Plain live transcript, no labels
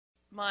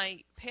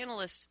my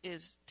panelist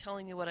is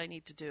telling me what I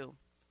need to do,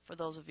 for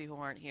those of you who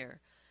aren't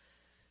here.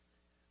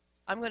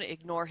 I'm going to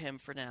ignore him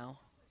for now.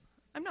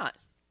 I'm not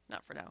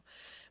for now.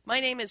 My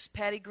name is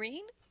Patty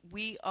Greene.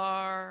 We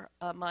are,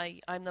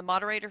 I'm the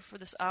moderator for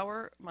this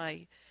hour.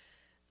 My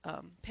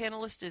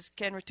panelist is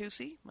Ken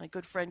Ritucci, my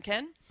good friend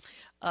Ken.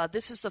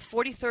 This is the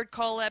 43rd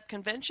CALLERLAB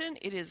convention.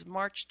 It is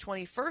March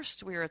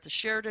 21st. We are at the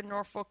Sheraton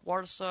Norfolk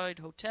Waterside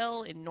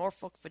Hotel in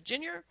Norfolk,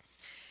 Virginia.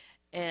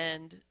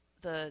 And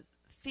the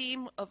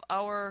theme of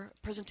our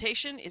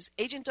presentation is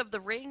Agent of the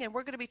Ring, and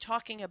we're going to be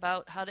talking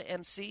about how to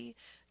MC.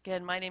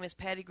 Again, my name is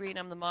Patty Greene.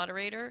 I'm the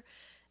moderator,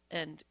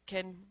 and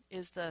Ken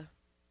is the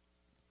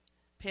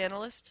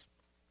panelist.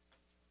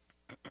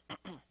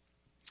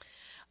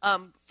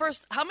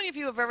 First, how many of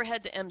you have ever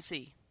had to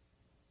MC?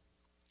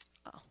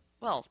 Oh,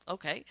 well,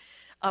 okay.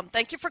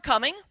 Thank you for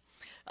coming.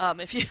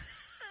 If you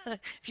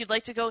if you'd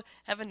like to go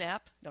have a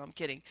nap, no, I'm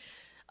kidding.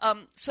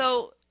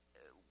 So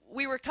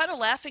we were kind of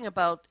laughing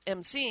about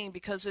MCing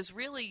because there's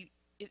really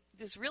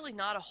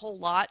not a whole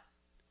lot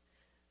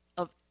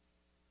of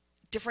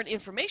different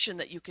information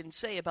that you can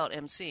say about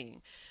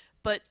MCing,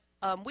 but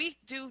we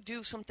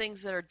do some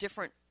things that are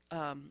different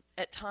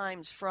at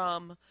times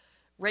from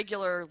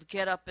regular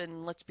get up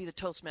and let's be the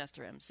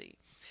Toastmaster MC.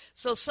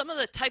 So some of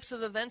the types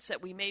of events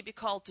that we may be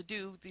called to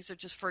do, these are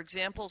just for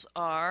examples,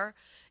 are,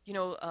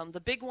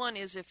 the big one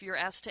is if you're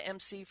asked to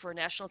MC for a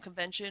national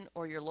convention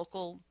or your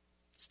local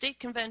state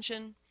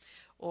convention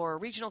or a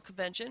regional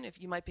convention,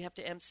 if you might have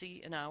to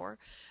MC an hour.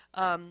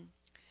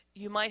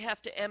 You might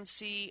have to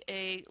MC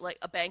a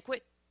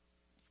banquet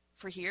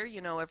for here.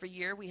 Every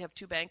year we have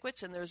 2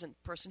 banquets and there's a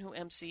person who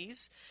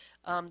MCs.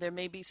 There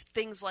may be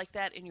things like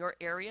that in your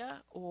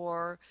area,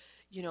 or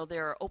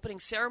there are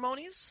opening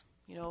ceremonies,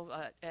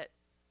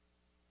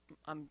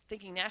 I'm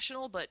thinking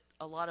national, but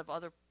a lot of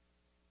other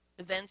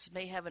events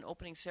may have an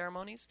opening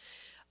ceremonies.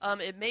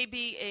 It may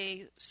be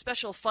a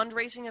special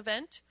fundraising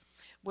event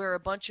where a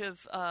bunch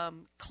of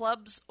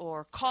clubs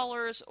or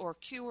callers or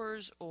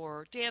cuers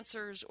or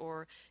dancers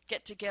or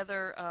get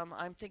together.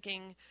 I'm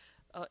thinking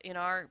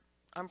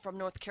I'm from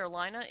North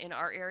Carolina. In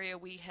our area,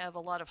 we have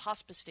a lot of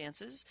hospice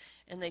dances,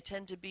 and they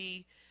tend to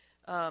be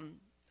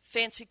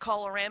fancy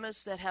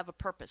calloramas that have a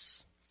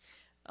purpose.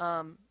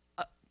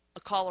 A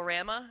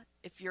callorama,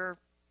 if you're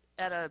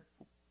at a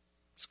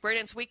square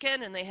dance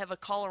weekend and they have a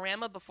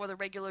callorama before the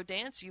regular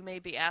dance, you may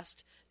be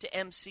asked to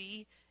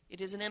MC.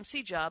 It is an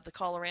MC job, the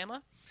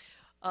callorama.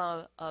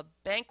 A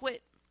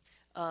banquet,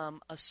 a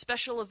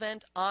special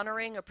event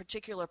honoring a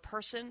particular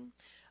person.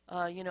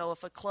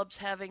 If a club's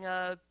having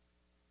a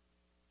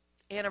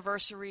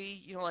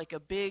anniversary, like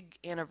a big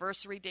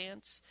anniversary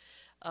dance.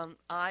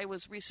 I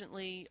was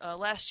recently,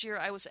 last year,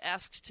 I was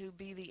asked to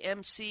be the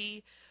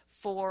MC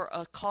for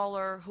a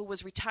caller who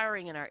was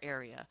retiring in our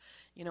area,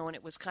 and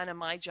it was kind of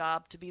my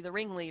job to be the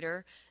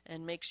ringleader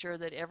and make sure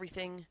that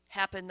everything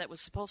happened that was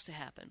supposed to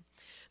happen.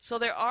 So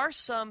there are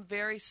some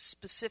very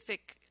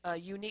specific,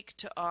 unique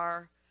to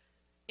our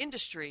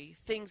industry,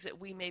 things that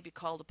we may be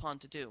called upon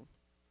to do.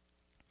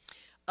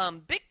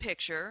 Big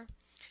picture,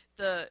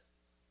 the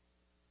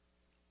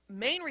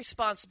main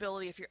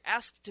responsibility if you're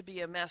asked to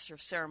be a Master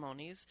of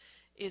Ceremonies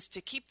is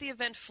to keep the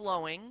event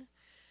flowing.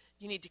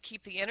 You need to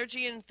keep the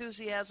energy and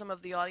enthusiasm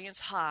of the audience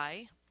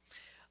high.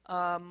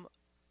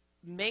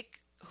 Make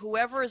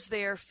whoever is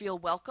there feel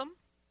welcome.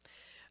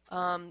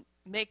 Help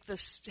make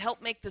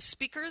the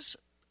speakers,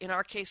 in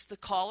our case the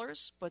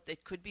callers, but they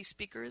could be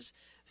speakers,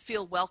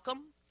 feel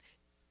welcome.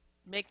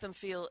 Make them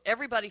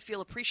everybody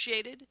feel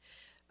appreciated.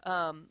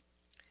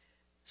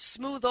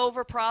 Smooth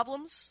over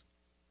problems,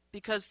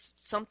 because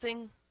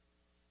something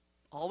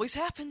always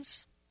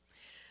happens.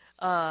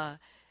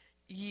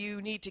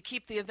 You need to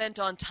keep the event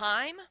on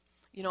time.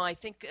 I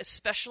think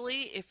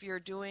especially if you're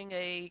doing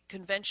a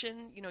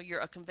convention, you're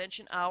a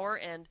convention hour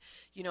and,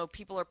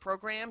 people are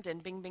programmed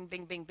and bing, bing,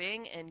 bing, bing,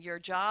 bing, and your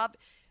job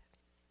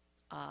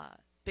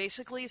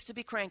basically is to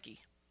be cranky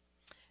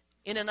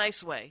in a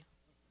nice way.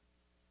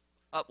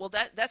 Well,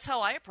 that's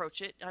how I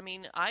approach it. I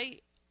mean,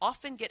 I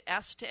often get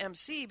asked to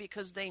MC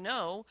because they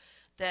know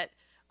that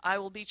I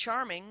will be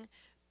charming,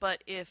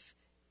 but if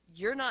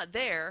you're not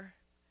there,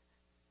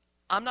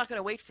 I'm not going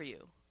to wait for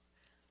you.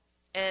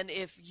 And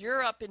if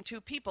you're up in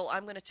 2 people,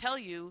 I'm going to tell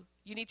you,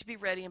 you need to be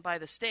ready and by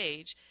the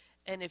stage.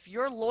 And if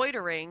you're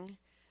loitering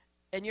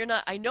and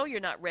I know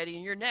you're not ready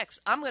and you're next,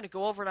 I'm going to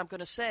go over and I'm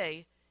going to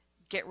say,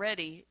 get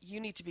ready,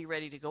 you need to be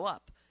ready to go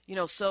up.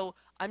 So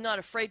I'm not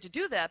afraid to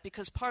do that,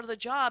 because part of the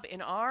job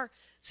in our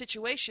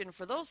situation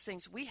for those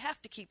things, we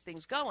have to keep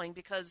things going,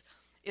 because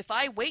if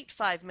I wait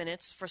 5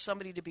 minutes for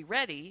somebody to be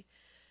ready,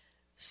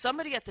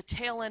 somebody at the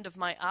tail end of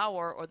my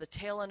hour or the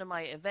tail end of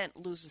my event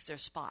loses their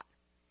spot.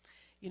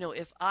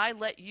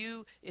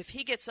 If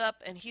he gets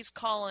up and he's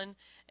calling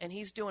and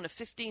he's doing a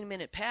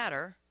 15-minute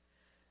patter,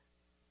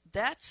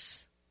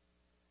 that's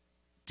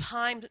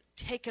time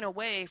taken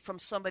away from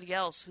somebody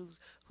else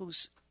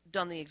who's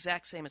done the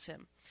exact same as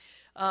him.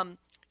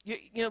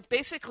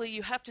 Basically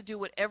you have to do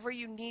whatever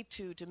you need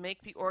to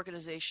make the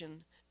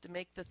organization, to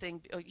make the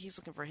thing, he's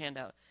looking for a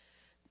handout,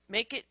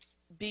 make it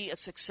be a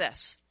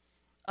success.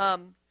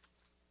 Um,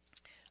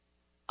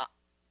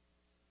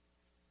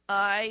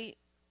 I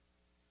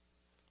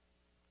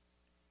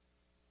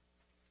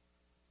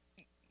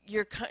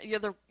you're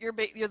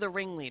the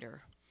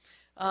ringleader.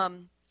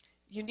 Um,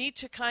 you need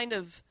to kind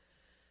of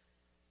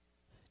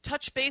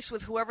touch base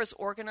with whoever's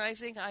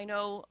organizing. I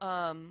know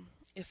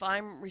if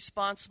I'm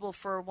responsible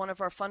for one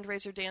of our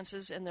fundraiser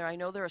dances, and I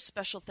know there are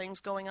special things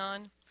going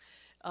on.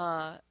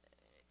 Uh,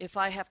 if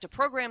I have to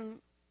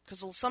program,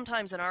 because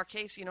sometimes in our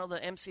case,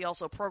 the MC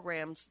also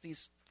programs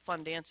these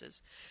fun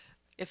dances.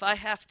 If I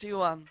have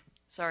to,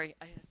 sorry,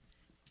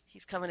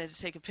 he's coming in to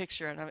take a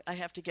picture, and I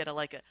have to get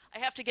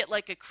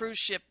a cruise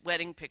ship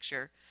wedding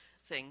picture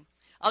thing.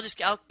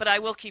 But I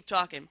will keep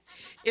talking.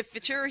 If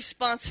it's your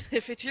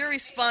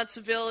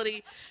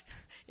responsibility,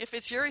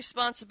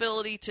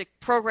 to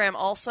program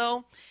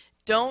also,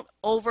 don't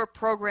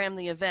over-program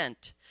the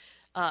event.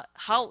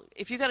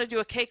 If you got to do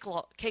a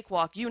cakewalk,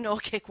 a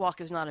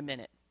cakewalk is not a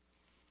minute.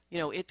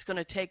 It's going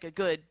to take a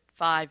good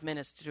 5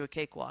 minutes to do a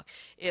cakewalk.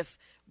 If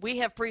we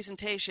have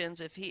presentations,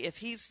 if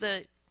he's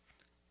the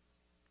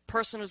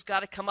person who's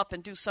got to come up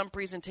and do some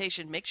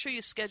presentation, make sure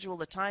you schedule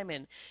the time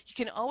in. You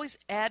can always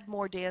add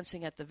more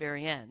dancing at the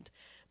very end,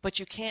 but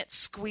you can't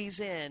squeeze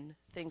in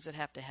things that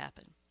have to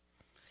happen.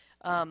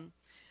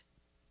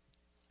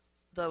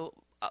 The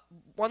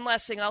one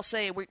last thing I'll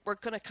say, we're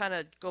going to kind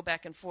of go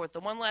back and forth. The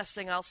one last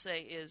thing I'll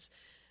say is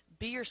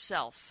be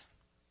yourself.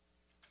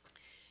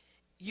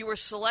 You were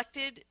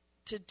selected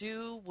to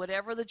do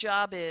whatever the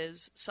job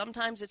is.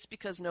 Sometimes it's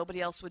because nobody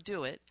else would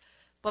do it,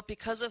 but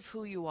because of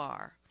who you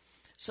are.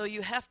 So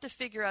you have to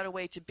figure out a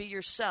way to be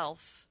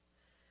yourself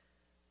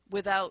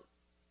without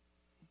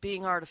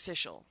being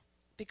artificial,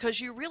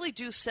 because you really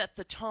do set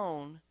the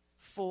tone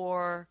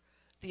for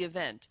the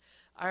event.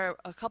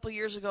 A couple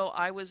years ago,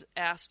 I was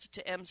asked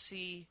to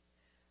MC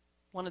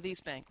one of these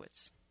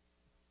banquets.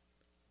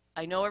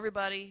 I know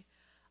everybody.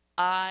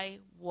 I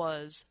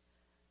was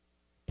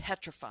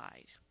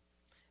petrified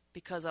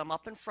because I'm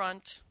up in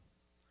front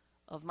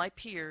of my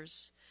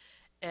peers.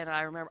 And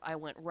I remember I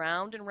went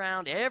round and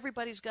round.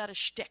 Everybody's got a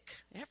shtick.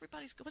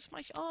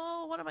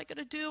 What am I going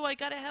to do? I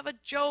got to have a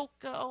joke.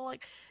 And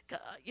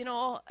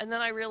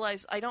then I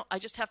realized I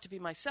just have to be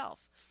myself.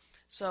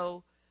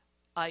 So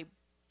I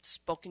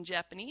spoke in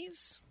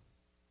Japanese,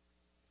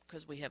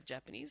 because we have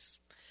Japanese.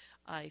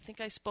 I think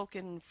I spoke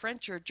in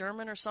French or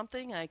German or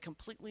something. I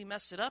completely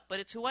messed it up, but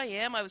it's who I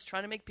am. I was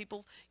trying to make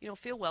people,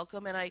 feel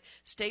welcome, and I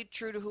stayed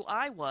true to who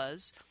I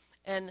was.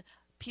 And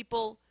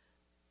people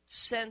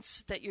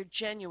sense that you're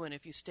genuine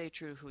if you stay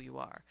true to who you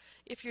are.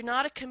 If you're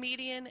not a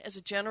comedian, as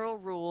a general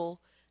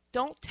rule,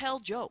 don't tell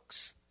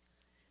jokes.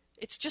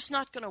 It's just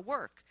not going to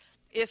work.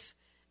 If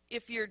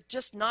you're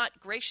just not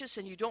gracious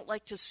and you don't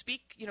like to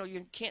speak,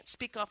 you can't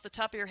speak off the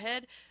top of your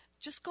head,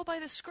 just go by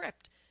the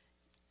script.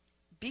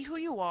 Be who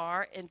you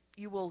are, and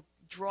you will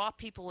draw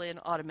people in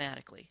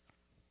automatically.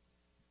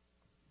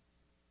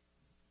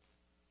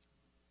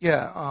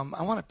 Yeah,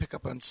 I want to pick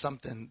up on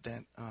something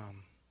that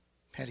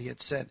Patty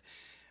had said.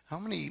 How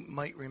many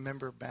might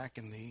remember back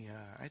in the,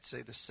 I'd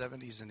say the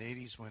 70s and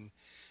 80s, when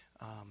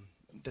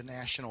the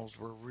nationals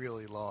were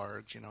really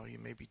large?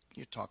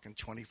 You're talking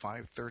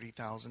 25,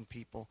 30,000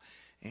 people,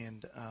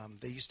 and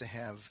they used to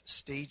have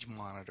stage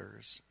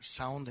monitors,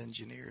 sound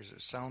engineers, or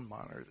sound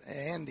monitors,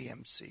 and the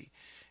MC.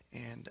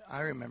 And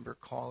I remember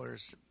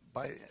callers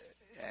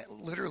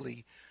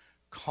literally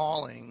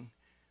calling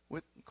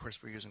with, of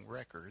course, we're using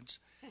records,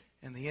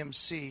 and the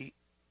MC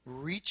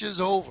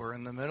reaches over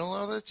in the middle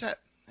of the tip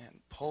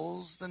and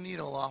pulls the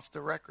needle off the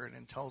record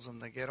and tells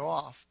them to get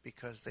off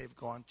because they've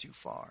gone too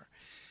far.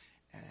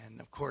 And,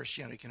 of course,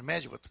 you can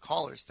imagine what the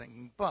caller's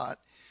thinking, but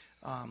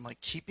like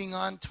keeping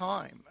on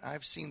time.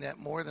 I've seen that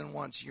more than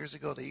once. Years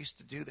ago, they used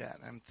to do that,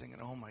 and I'm thinking,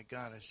 oh, my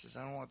God, I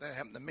don't want that to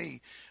happen to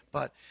me.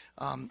 But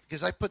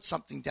because I put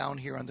something down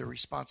here under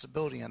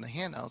responsibility on the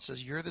handout, it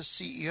says you're the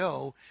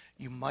CEO,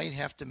 you might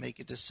have to make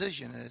a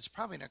decision, and it's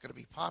probably not going to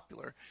be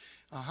popular.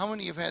 How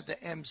many have had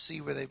the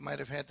MC where they might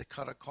have had to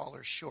cut a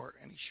caller short?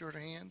 Any shorter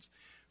hands?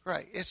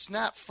 Right. It's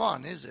not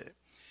fun, is it?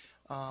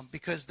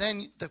 Because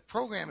then the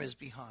program is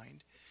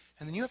behind,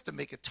 and then you have to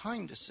make a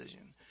time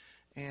decision.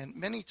 And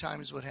many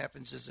times what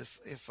happens is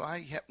if I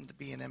happen to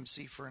be an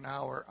MC for an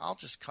hour, I'll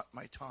just cut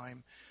my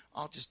time.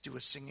 I'll just do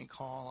a singing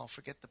call. I'll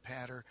forget the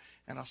patter,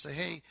 and I'll say,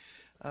 hey,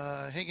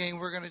 gang,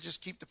 we're going to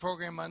just keep the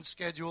program on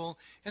schedule,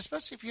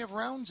 especially if you have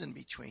rounds in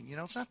between.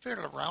 It's not fair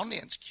to the round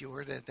dance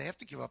cure that they have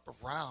to give up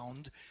a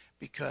round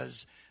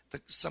because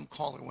some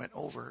caller went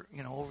over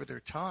their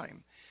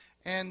time.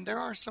 And there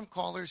are some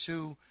callers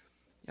who,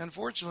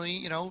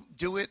 unfortunately,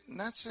 do it. I'm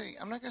not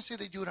going to say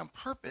they do it on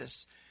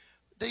purpose.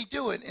 They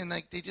do it, and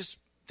they just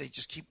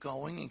keep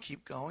going,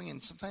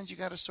 and sometimes you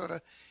got to sort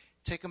of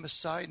take them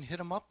aside and hit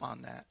them up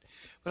on that.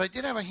 But I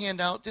did have a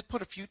handout, did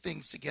put a few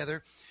things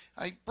together.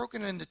 I broke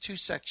it into two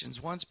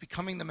sections. One's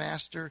becoming the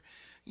master.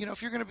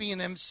 If you're going to be an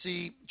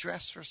MC,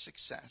 dress for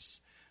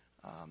success.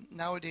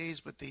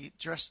 Nowadays, with the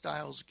dress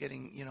styles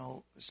getting,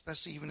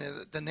 especially even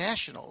the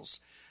nationals,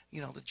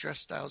 the dress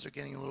styles are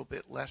getting a little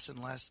bit less and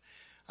less.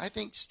 I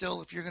think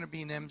still, if you're going to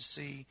be an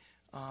MC,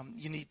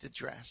 you need to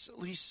dress. At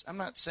least, I'm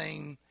not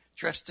saying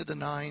dress to the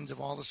nines of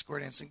all the square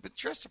dancing, but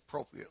dress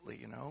appropriately,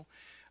 you know.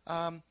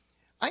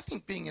 I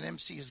think being an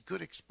MC is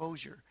good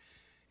exposure.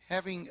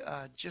 Having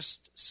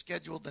just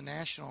scheduled the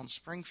National in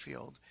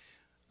Springfield,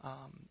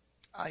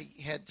 I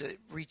had to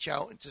reach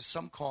out to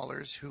some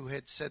callers who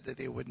had said that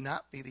they would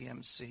not be the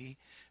MC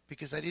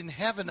because I didn't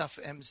have enough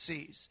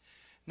MCs.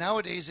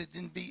 Nowadays,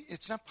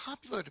 it's not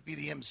popular to be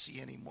the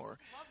MC anymore.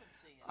 Love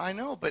MCing. I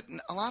know, but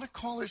a lot of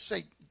callers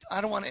say,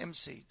 I don't want to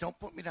MC. Don't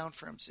put me down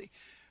for MC.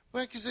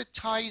 Well, because it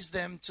ties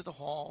them to the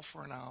hall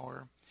for an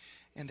hour,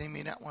 and they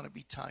may not want to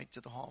be tied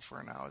to the hall for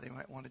an hour. They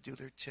might want to do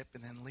their tip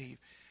and then leave.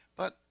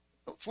 But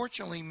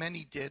fortunately,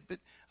 many did. But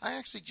I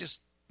actually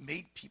just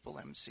made people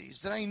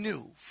MCs that I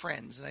knew,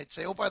 friends, and I'd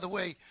say, oh, by the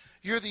way,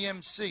 you're the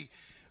MC.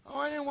 Oh,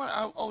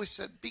 I always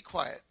said, be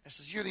quiet. I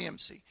says, you're the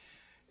MC.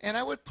 And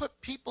I would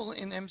put people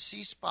in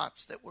MC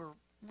spots that were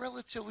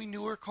relatively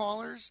newer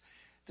callers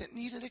that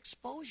needed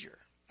exposure.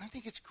 I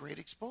think it's great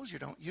exposure,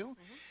 don't you?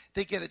 Mm-hmm.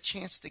 They get a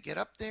chance to get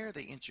up there.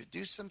 They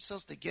introduce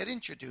themselves. They get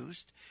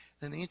introduced.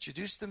 Then they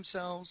introduce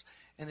themselves,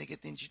 and they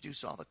get to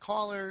introduce all the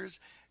callers,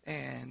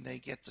 and they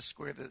get to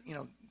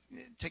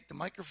take the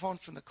microphone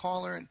from the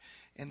caller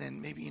and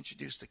then maybe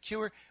introduce the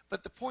cuer.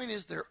 But the point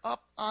is they're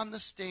up on the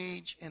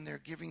stage, and they're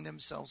giving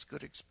themselves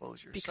good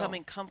exposure.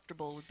 Becoming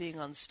comfortable with being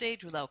on the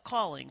stage without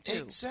calling,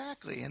 too.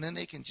 Exactly. And then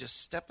they can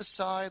just step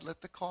aside,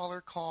 let the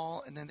caller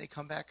call, and then they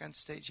come back on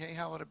stage. Hey,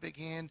 how about a big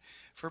hand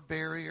for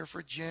Barry or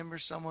for Jim or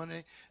someone?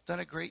 They've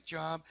done a great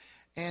job.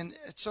 And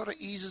it sort of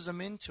eases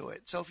them into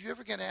it. So if you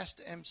ever get asked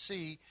to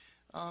MC,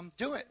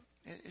 do it.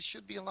 It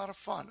should be a lot of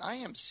fun. I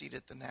emceed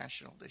at the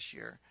National this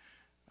year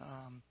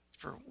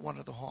for one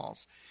of the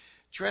halls.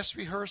 Dress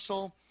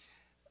rehearsal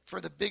for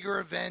the bigger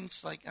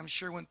events, like I'm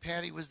sure when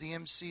Patty was the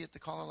MC at the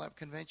CALLERLAB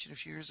convention a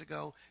few years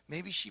ago,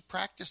 maybe she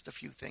practiced a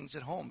few things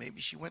at home.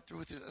 Maybe she went through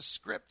with a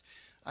script.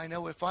 I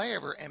know if I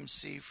ever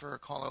MC for a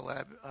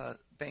CALLERLAB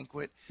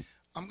banquet,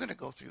 I'm going to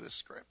go through the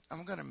script.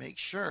 I'm going to make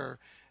sure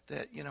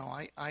that,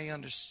 I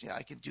understand.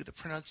 I can do the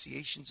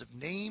pronunciations of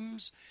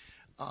names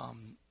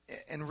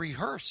and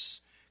rehearse.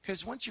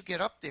 Because once you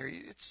get up there,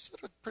 it's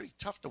sort of pretty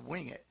tough to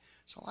wing it.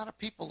 So a lot of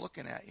people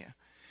looking at you.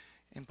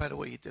 And by the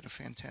way, you did a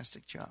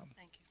fantastic job.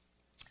 Thank you.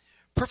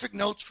 Perfect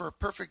notes for a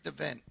perfect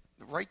event.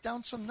 Write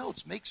down some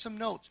notes. Make some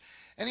notes.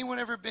 Anyone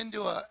ever been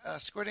to a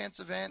square dance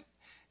event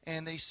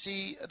and they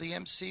see the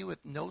MC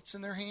with notes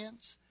in their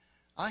hands?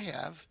 I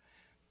have.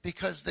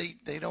 Because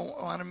they don't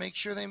want to make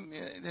sure they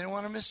don't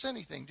want to miss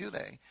anything, do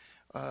they?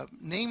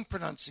 Name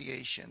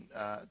pronunciation,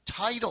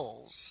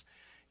 titles.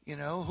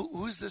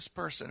 Who's this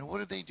person? What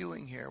are they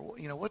doing here?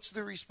 What's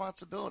their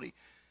responsibility?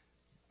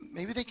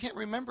 Maybe they can't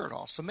remember it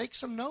all. So make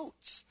some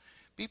notes.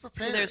 Be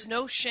prepared. There's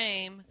no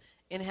shame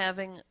in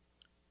having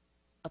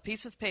a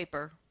piece of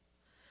paper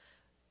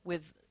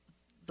with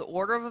the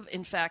order of.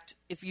 In fact,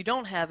 if you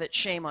don't have it,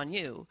 shame on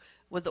you.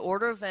 With the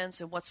order of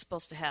events and what's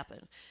supposed to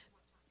happen.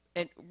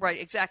 And right,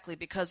 exactly,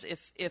 because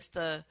if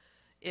the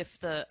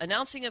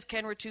announcing of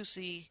Ken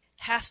Ritucci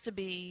has to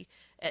be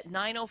at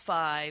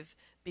 9:05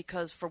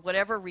 because for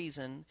whatever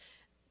reason,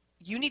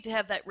 you need to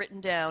have that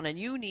written down and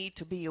you need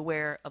to be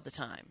aware of the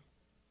time.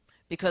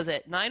 Because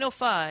at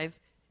 9:05,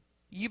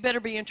 you better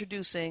be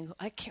introducing.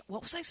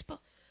 What was I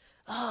supposed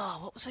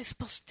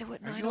to do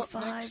at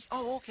 9:05?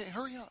 Oh, okay,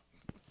 hurry up.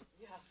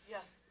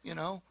 Yeah.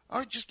 All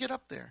right, just get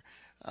up there.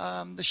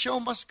 The show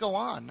must go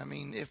on. I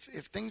mean, if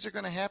things are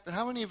going to happen,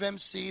 how many have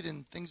emceed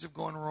and things have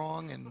gone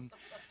wrong and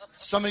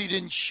somebody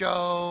didn't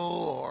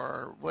show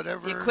or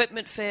whatever? The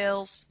equipment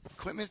fails.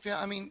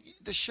 I mean,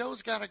 the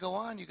show's got to go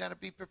on. You got to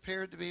be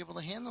prepared to be able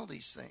to handle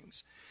these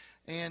things.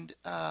 And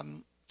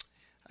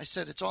I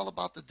said it's all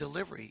about the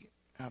delivery.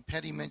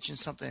 Patty mentioned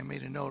something. I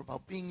made a note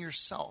about being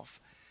yourself.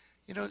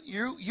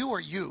 You are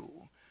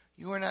you.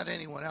 You are not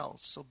anyone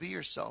else, so be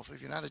yourself.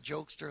 If you're not a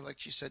jokester, like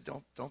she said,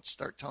 don't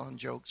start telling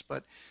jokes.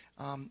 But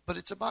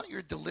it's about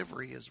your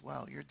delivery as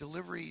well. Your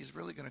delivery is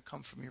really going to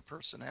come from your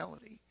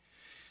personality.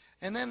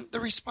 And then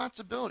the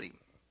responsibility.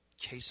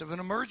 Case of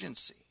an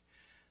emergency.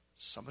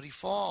 Somebody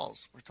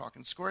falls. We're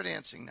talking square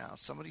dancing now.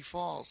 Somebody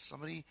falls.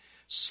 Somebody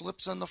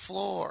slips on the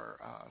floor.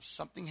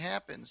 Something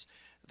happens.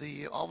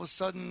 All of a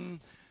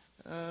sudden,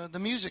 the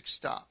music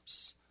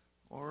stops.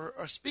 Or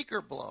a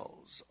speaker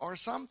blows. Or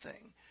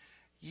something.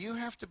 You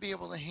have to be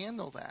able to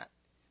handle that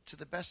to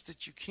the best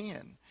that you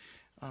can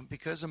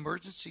because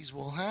emergencies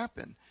will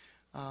happen.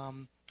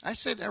 I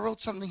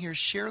wrote something here,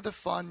 share the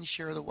fun,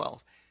 share the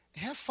wealth.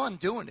 Have fun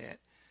doing it,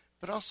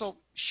 but also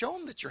show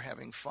them that you're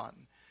having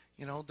fun.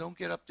 Don't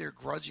get up there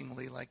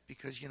grudgingly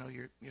because,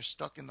 you're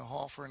stuck in the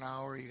hall for an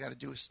hour, you got to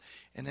do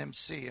an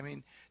MC. I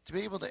mean, to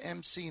be able to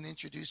MC and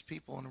introduce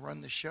people and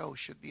run the show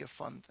should be a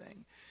fun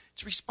thing.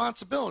 It's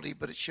responsibility,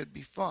 but it should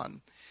be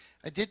fun.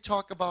 I did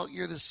talk about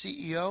you're the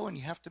CEO and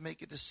you have to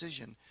make a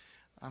decision.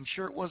 I'm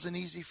sure it wasn't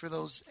easy for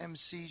those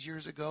MCs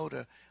years ago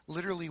to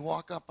literally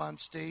walk up on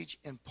stage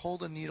and pull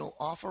the needle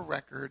off a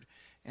record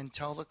and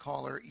tell the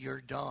caller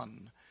you're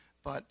done.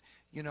 But,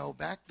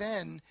 back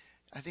then,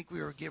 I think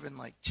we were given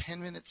like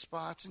 10-minute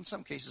spots. In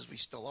some cases, we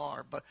still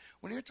are. But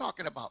when you're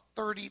talking about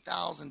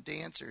 30,000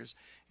 dancers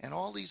and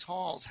all these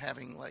halls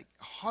having like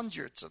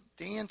hundreds of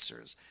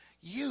dancers,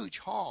 huge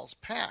halls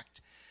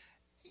packed,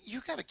 you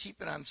got to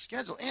keep it on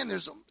schedule. And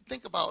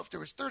think about if there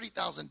was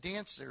 30,000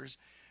 dancers,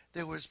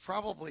 there was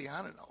probably,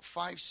 I don't know,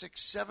 500, 600,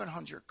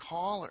 700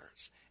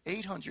 callers,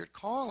 800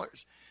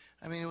 callers.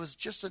 I mean, it was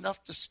just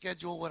enough to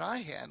schedule what I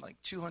had, like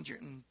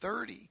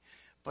 230.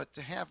 But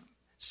to have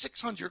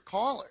 600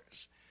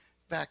 callers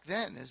back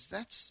then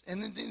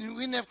and then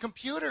we didn't have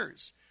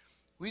computers.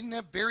 We didn't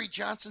have Barry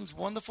Johnson's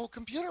wonderful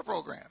computer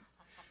program,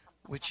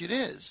 which it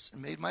is. It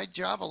made my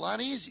job a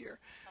lot easier.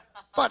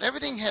 But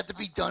everything had to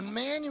be done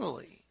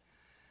manually.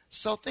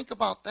 So think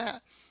about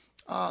that.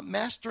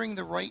 Mastering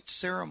the right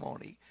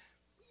ceremony.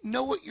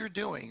 Know what you're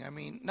doing. I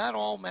mean, not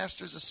all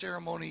masters of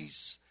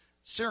ceremonies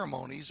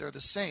are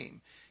the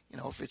same. You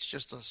know, if it's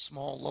just a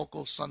small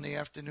local Sunday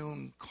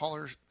afternoon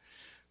caller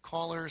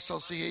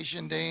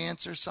association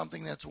dance or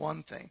something, that's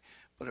one thing.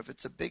 But if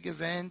it's a big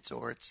event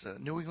or it's the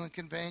New England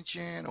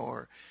Convention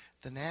or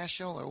the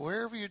National or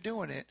wherever you're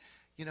doing it,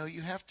 you know,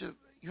 you have to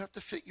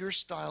fit your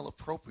style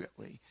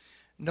appropriately.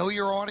 Know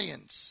your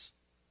audience.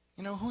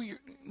 You know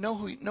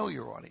know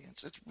your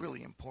audience. It's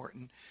really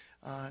important.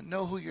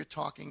 Know who you're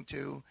talking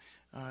to,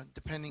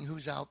 depending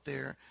who's out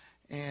there,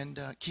 and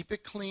keep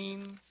it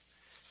clean.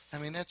 I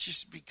mean, that's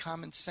just be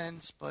common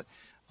sense, but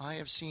I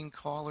have seen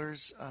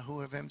callers who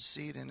have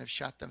emceed and have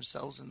shot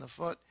themselves in the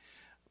foot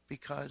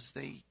because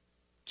they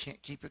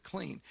can't keep it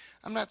clean.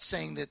 I'm not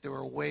saying that they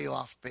were way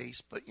off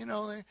base, but, you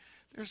know,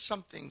 there's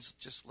some things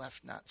just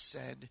left not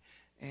said,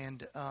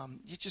 and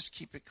you just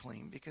keep it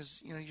clean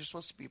because, you know, you're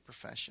supposed to be a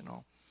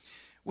professional.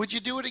 Would you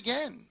do it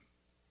again?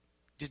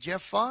 Did you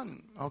have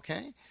fun?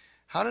 Okay.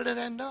 How did it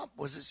end up?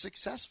 Was it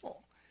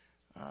successful?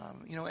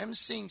 You know,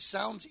 emceeing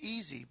sounds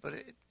easy, but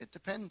it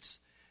depends.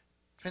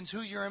 Depends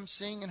who you're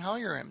emceeing and how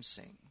you're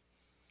emceeing.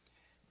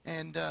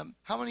 And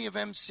how many have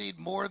emceed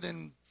more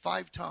than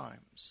 5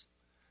 times?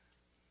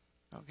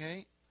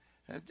 Okay.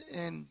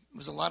 And it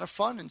was a lot of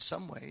fun in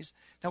some ways.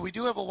 Now, we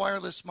do have a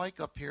wireless mic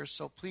up here,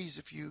 so please,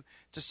 if you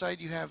decide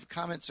you have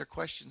comments or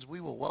questions,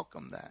 we will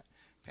welcome that.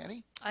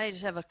 Patty? I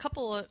just have a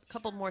couple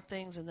more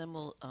things, and then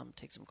we'll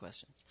take some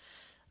questions.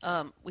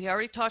 We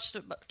already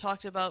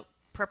talked about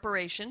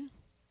preparation.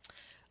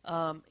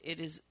 It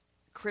is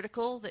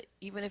critical that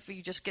even if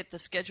you just get the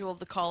schedule of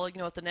the call, you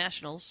know, at the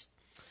Nationals,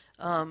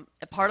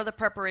 a part of the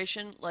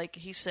preparation, like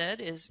he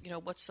said, is, you know,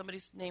 what's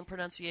somebody's name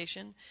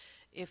pronunciation.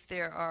 If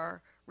there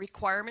are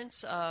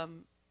requirements,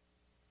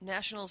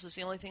 Nationals is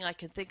the only thing I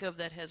can think of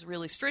that has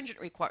really stringent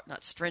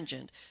not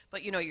stringent,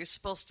 but, you know, you're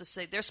supposed to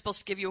say, they're supposed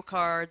to give you a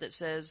card that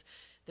says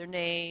their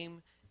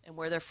name and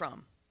where they're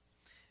from,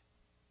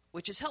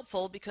 which is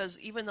helpful because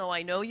even though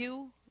I know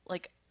you,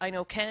 like I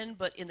know Ken,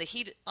 but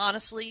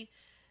honestly,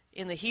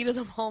 in the heat of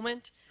the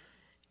moment,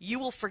 you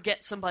will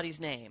forget somebody's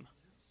name.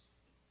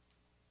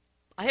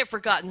 I have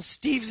forgotten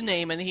Steve's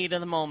name in the heat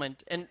of the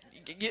moment. And,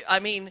 I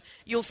mean,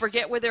 you'll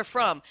forget where they're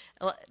from.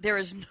 There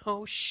is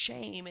no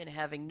shame in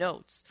having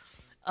notes.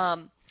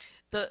 The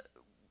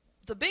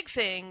big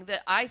thing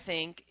that I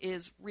think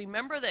is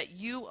remember that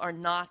you are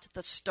not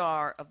the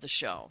star of the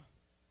show.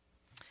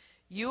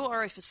 You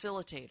are a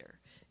facilitator.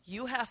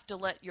 You have to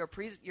let your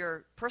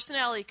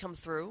personality come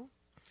through.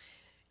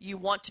 You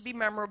want to be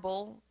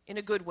memorable in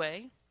a good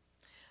way.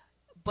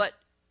 But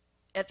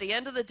at the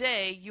end of the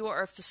day, you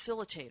are a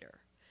facilitator.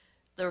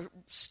 The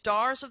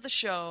stars of the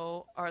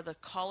show are the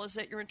callers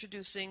that you're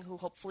introducing who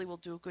hopefully will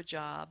do a good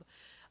job.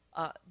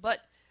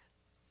 But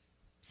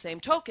same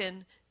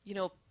token, you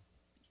know,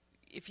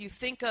 if you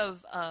think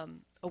of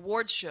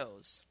awards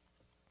shows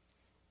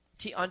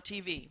on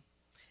TV,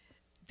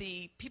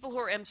 the people who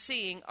are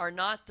emceeing are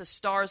not the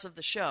stars of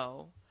the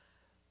show,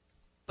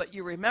 but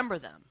you remember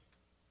them.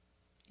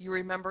 You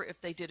remember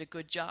if they did a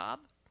good job.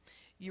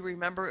 You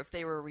remember if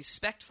they were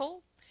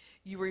respectful.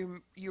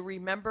 You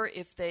remember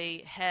if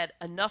they had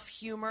enough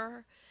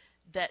humor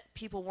that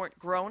people weren't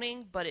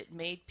groaning, but it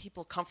made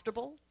people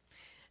comfortable,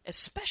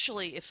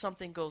 especially if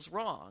something goes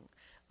wrong.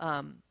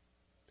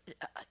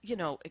 You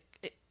know,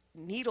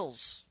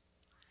 needles.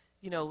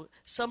 You know,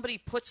 somebody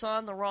puts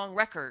on the wrong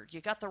record. You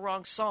got the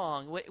wrong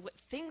song.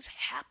 Things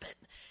happen,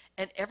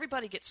 and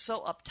everybody gets so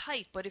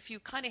uptight. But if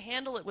you kind of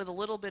handle it with a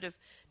little bit of,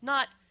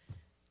 not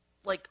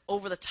like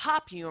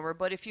over-the-top humor,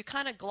 but if you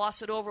kind of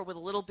gloss it over with a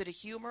little bit of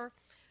humor,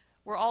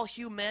 we're all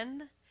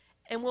human,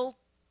 and we'll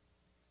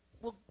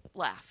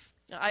laugh.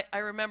 I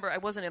remember I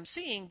wasn't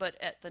emceeing, but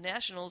at the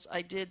Nationals,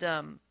 I did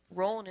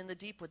Rolling in the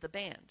Deep with the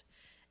band.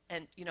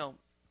 And, you know,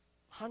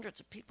 hundreds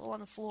of people on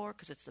the floor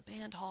because it's the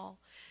band hall.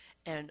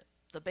 And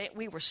the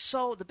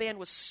band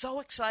was so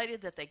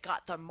excited that they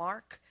got the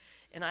mark.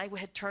 And I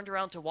had turned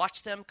around to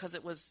watch them because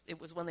it was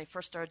when they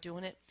first started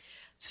doing it.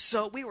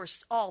 So we were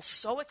all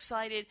so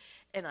excited,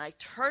 and I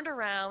turned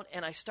around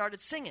and I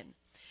started singing.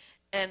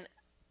 And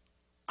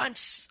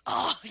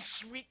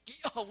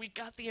we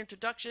got the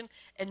introduction,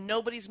 and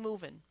nobody's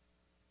moving.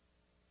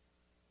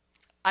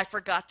 I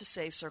forgot to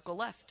say circle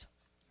left.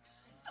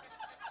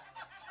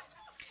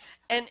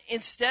 And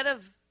instead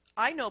of,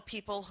 I know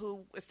people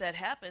who, if that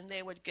happened,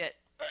 they would get,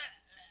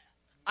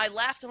 I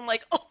laughed and I'm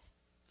like, oh,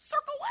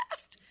 circle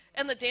laughed.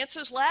 And the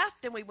dancers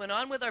laughed and we went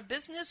on with our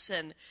business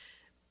and,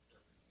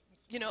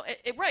 you know,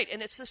 right.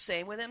 And it's the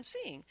same with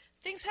emceeing.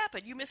 Things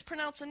happen. You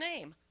mispronounce a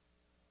name.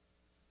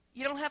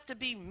 You don't have to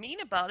be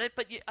mean about it,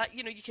 but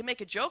you know, you can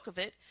make a joke of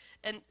it.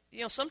 And,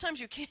 you know, sometimes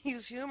you can't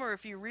use humor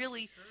if you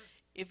really,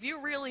 if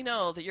you really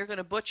know that you're going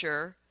to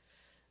butcher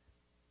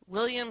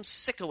William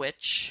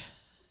Sikowich,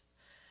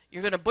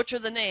 you're going to butcher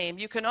the name,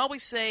 you can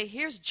always say,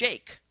 here's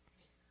Jake.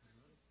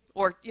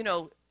 Or, you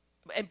know,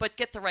 but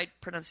get the right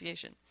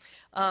pronunciation.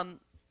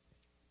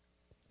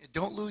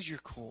 Don't lose your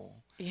cool.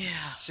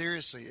 Yeah.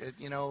 Seriously,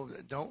 you know,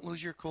 don't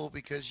lose your cool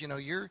because, you know,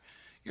 you're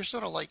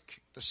sort of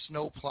like the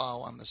snowplow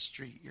on the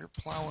street. You're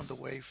plowing the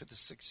way for the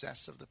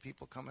success of the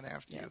people coming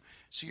after you.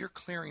 So you're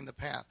clearing the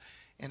path.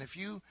 And if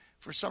you,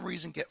 for some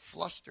reason, get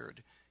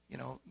flustered, you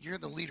know, you're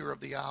the leader of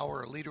the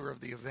hour, leader of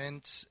the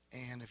event.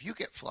 And if you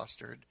get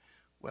flustered,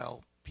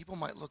 well, people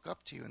might look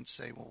up to you and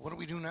say, well, what do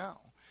we do now?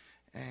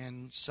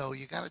 And so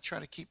you got to try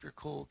to keep your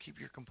cool, keep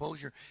your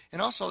composure.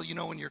 And also, you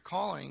know, when you're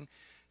calling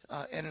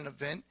at an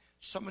event,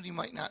 somebody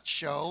might not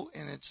show,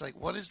 and it's like,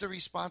 what is the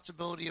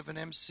responsibility of an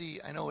MC?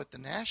 I know at the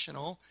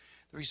National,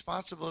 the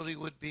responsibility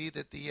would be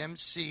that the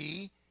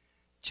MC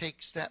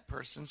takes that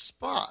person's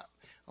spot,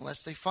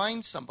 unless they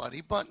find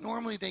somebody. But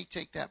normally they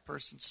take that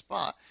person's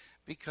spot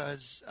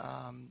because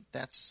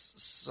that's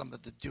some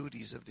of the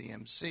duties of the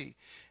MC.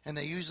 And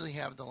they usually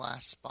have the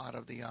last spot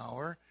of the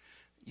hour,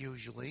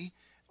 usually,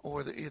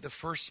 or the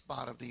first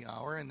spot of the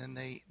hour, and then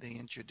they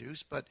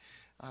introduce. But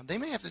they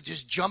may have to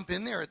just jump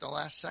in there at the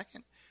last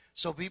second.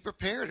 So be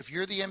prepared. If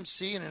you're the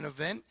MC in an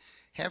event,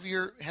 have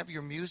your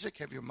music,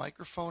 have your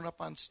microphone up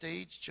on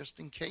stage just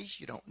in case.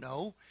 You don't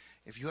know.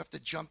 If you have to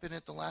jump in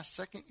at the last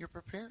second, you're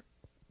prepared.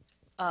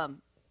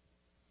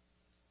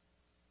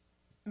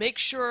 Make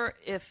sure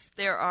if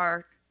there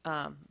are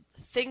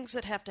things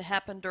that have to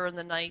happen during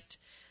the night,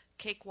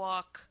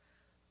 cakewalk,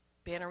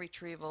 banner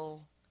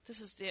retrieval.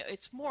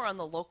 It's more on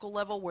the local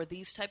level where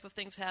these type of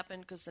things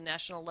happen, because the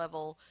national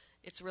level,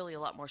 it's really a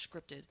lot more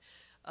scripted.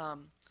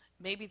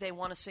 Maybe they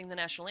want to sing the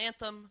national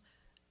anthem.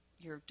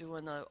 You're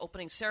doing the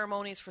opening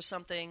ceremonies for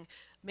something.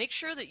 Make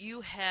sure that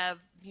you have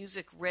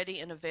music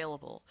ready and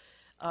available.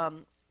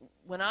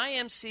 When I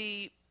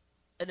MC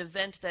an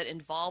event that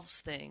involves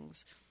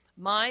things,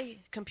 my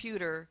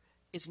computer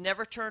is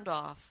never turned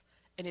off,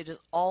 and it is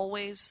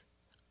always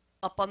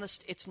up on the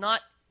it's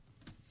not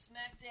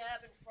smack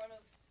dab in front of,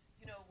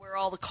 you know, where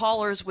all the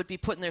callers would be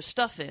putting their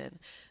stuff in.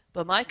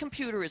 But my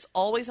computer is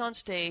always on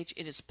stage.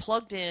 It is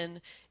plugged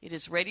in. It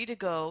is ready to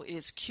go. It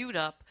is queued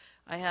up.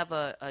 I have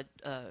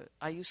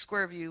I use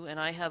SquareView, and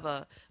I have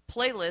a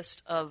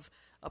playlist of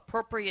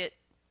appropriate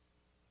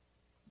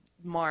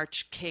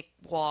march,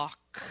 cakewalk.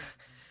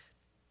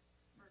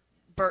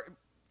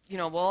 You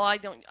know, well,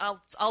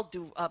 I'll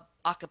do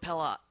a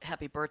cappella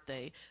Happy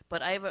Birthday,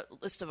 but I have a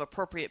list of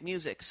appropriate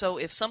music. So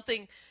if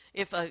something,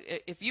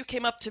 if you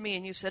came up to me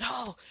and you said,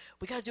 "Oh,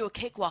 we got to do a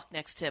cakewalk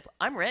next tip,"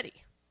 I'm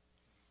ready.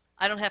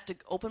 I don't have to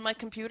open my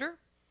computer.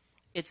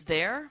 It's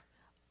there.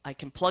 I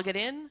can plug it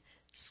in.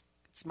 It's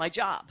my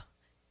job.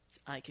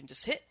 I can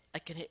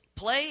hit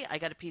play. I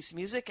got a piece of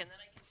music, and then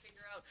I can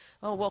figure out,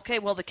 oh, well, okay,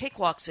 well, the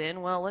cakewalk's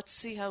in. Well, let's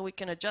see how we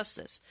can adjust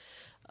this.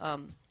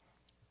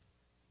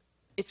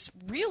 It's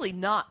really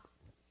not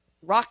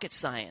rocket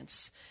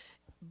science.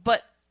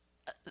 But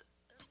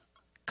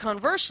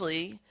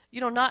conversely,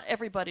 you know, not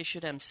everybody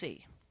should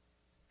MC.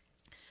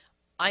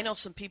 I know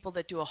some people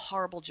that do a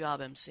horrible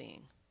job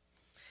MCing.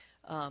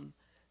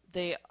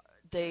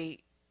 They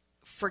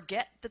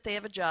forget that they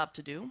have a job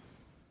to do.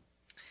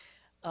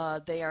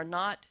 They are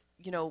not,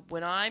 you know,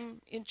 when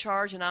I'm in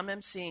charge and I'm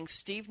emceeing,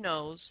 Steve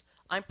knows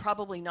I'm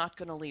probably not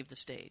going to leave the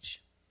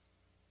stage.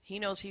 He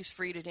knows he's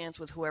free to dance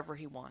with whoever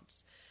he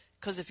wants.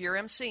 Because if you're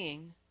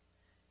emceeing,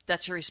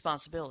 that's your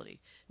responsibility.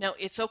 Now,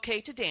 it's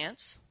okay to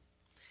dance,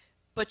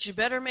 but you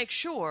better make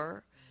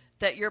sure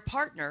that your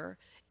partner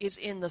is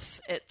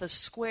at the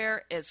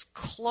square as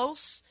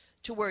close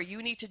to where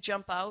you need to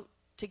jump out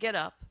to get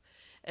up.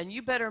 And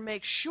you better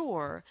make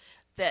sure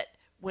that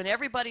when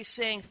everybody's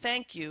saying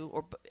thank you,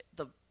 or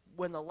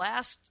when the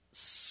last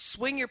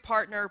swing your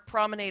partner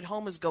promenade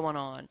home is going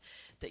on,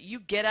 that you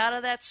get out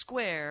of that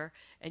square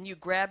and you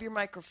grab your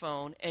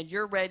microphone and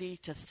you're ready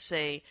to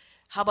say,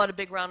 how about a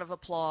big round of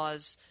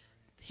applause?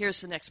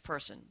 Here's the next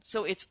person.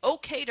 So it's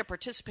okay to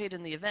participate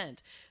in the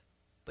event,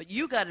 but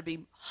you got to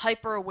be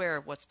hyper aware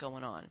of what's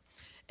going on.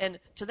 And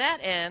to that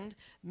end,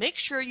 make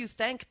sure you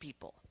thank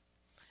people.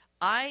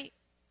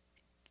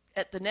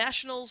 At the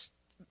Nationals,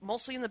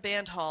 mostly in the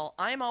band hall,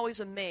 I'm always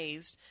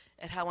amazed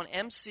at how an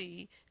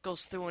MC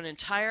goes through an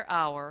entire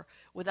hour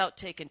without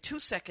taking 2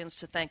 seconds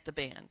to thank the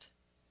band.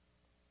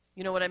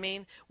 You know what I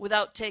mean?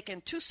 Without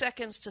taking 2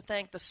 seconds to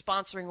thank the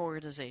sponsoring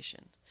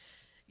organization.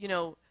 You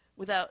know,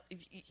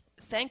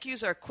 thank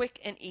yous are quick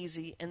and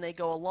easy, and they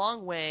go a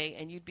long way,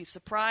 and you'd be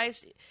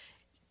surprised.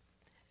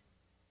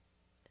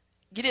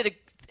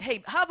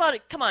 Hey, how about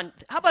it? Come on,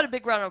 how about a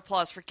big round of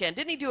applause for Ken?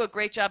 Didn't he do a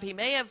great job? He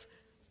may have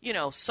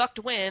sucked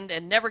wind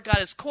and never got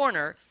his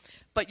corner.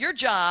 But your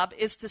job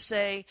is to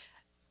say,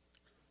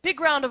 big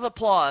round of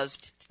applause.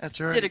 That's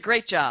right. Did a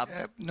great job.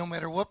 No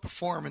matter what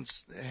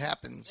performance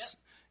happens,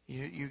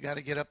 you got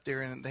to get up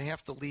there, and they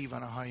have to leave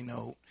on a high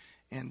note,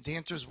 and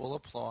dancers will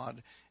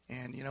applaud.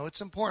 And,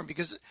 it's important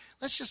because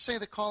let's just say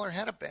the caller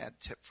had a bad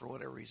tip for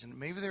whatever reason.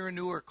 Maybe they're a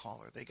newer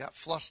caller. They got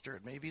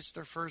flustered. Maybe it's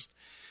their first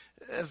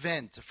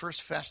event, the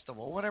first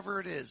festival, whatever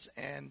it is.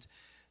 And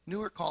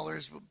newer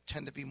callers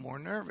tend to be more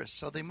nervous,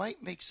 so they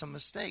might make some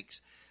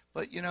mistakes.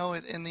 But,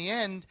 in the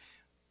end,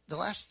 the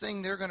last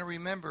thing they're going to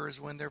remember is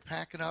when they're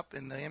packing up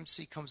and the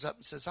MC comes up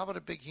and says, how about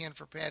a big hand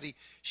for Patty?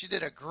 She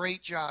did a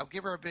great job.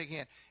 Give her a big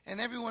hand. And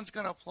everyone's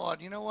going to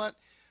applaud. You know what?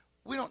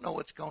 We don't know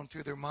what's going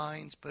through their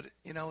minds, but,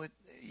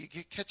 you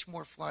catch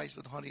more flies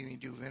with honey than you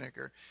do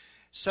vinegar.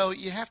 So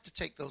you have to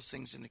take those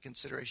things into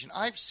consideration.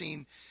 I've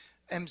seen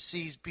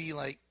MCs be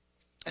like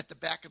at the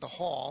back of the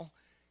hall,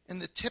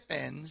 and the tip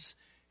ends,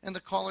 and the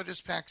caller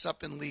just packs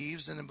up and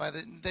leaves, and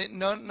then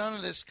none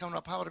of this coming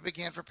up, how about a big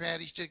hand for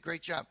Patty? She did a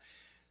great job.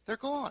 They're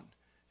gone.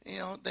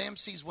 The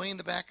MC's way in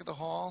the back of the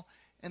hall,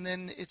 and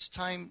then it's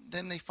time,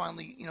 then they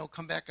finally,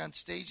 come back on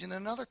stage, and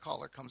another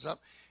caller comes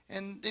up,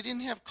 and they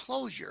didn't have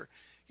closure.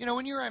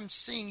 When you're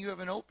emceeing, you have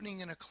an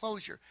opening and a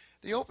closure.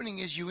 The opening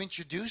is you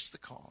introduce the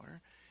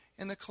caller,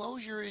 and the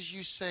closure is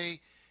you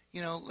say,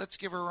 let's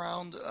give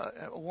a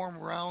warm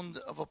round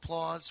of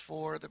applause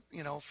for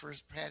for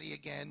Patty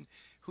again,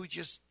 who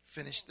just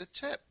finished the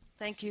tip.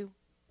 Thank you.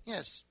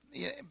 Yes,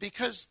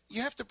 because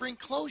you have to bring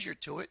closure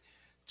to it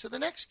till the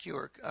next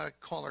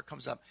caller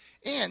comes up.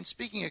 And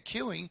speaking of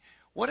queuing,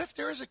 what if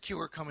there is a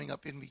queuer coming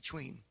up in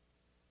between?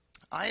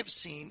 I have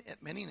seen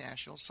at many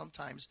nationals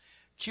sometimes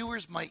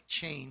queuers might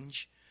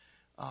change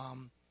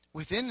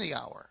within the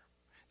hour.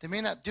 They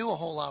may not do a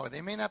whole hour. They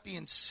may not be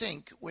in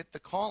sync with the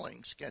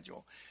calling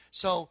schedule.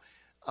 So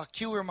a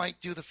queuer might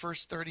do the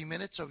first 30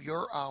 minutes of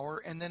your hour,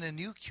 and then a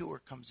new queuer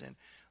comes in.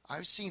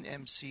 I've seen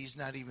MCs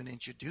not even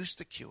introduce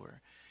the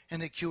queuer,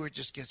 and the queuer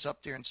just gets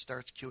up there and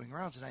starts queuing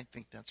rounds, and I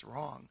think that's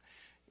wrong.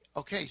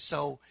 Okay,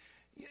 so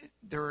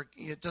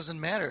it doesn't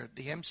matter.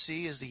 The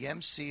MC is the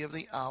MC of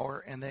the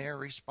hour, and they are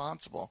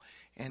responsible.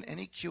 And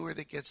any queuer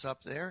that gets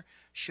up there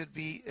should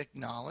be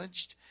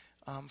acknowledged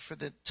for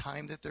the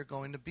time that they're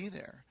going to be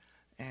there.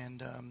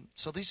 And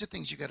so these are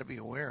things you got to be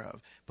aware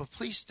of. But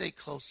please stay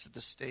close to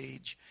the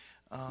stage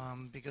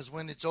because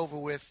when it's over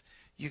with,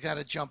 you got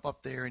to jump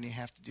up there and you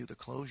have to do the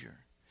closure.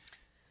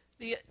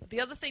 The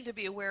other thing to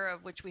be aware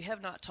of, which we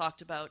have not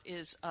talked about,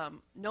 is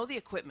know the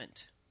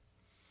equipment.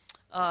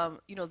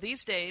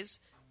 These days,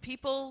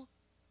 people,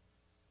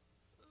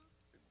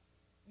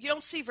 you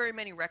don't see very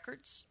many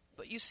records,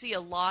 but you see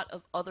a lot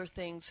of other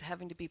things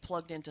having to be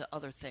plugged into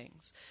other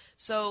things.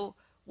 So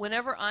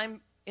whenever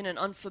I'm in an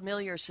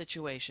unfamiliar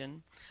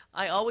situation,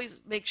 I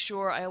always make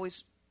sure,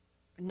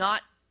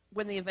 not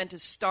when the event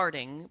is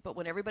starting, but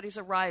when everybody's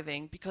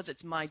arriving, because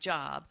it's my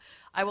job,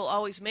 I will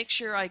always make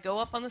sure I go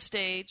up on the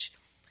stage,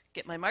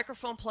 get my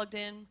microphone plugged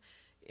in.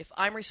 If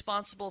I'm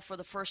responsible for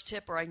the first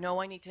tip or I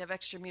know I need to have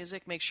extra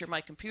music, make sure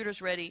my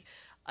computer's ready.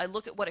 I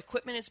look at what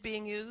equipment is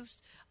being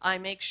used. I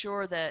make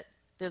sure that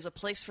there's a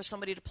place for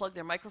somebody to plug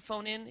their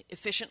microphone in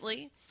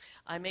efficiently.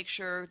 I make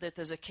sure that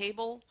there's a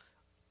cable,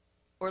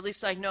 or at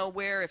least I know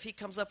where, if he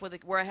comes up with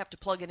it, where I have to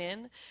plug it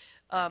in.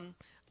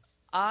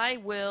 I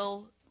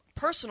will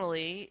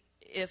personally,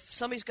 if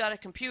somebody's got a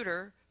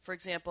computer, for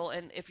example,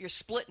 and if you're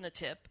splitting a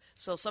tip,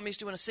 so somebody's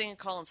doing a singing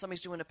call and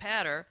somebody's doing a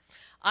patter,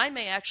 I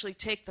may actually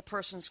take the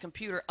person's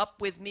computer up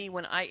with me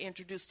when I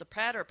introduce the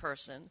patter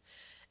person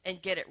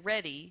and get it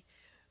ready,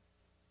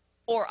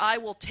 or I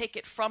will take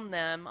it from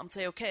them. I'm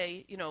saying,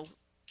 okay,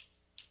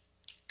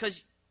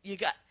 because you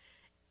got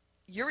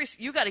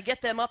to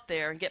get them up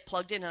there and get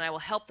plugged in, and I will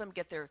help them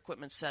get their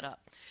equipment set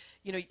up.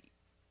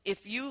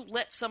 If you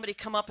let somebody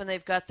come up and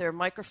they've got their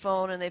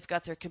microphone and they've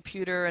got their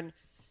computer and,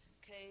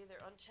 okay, they're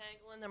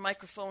untangling their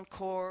microphone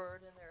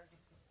cord and they're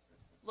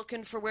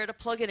looking for where to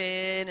plug it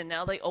in, and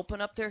now they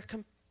open up their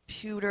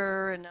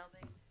computer and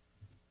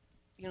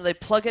now they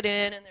plug it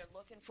in and they're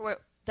looking for it.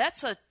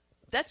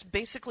 That's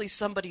basically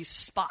somebody's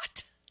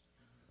spot.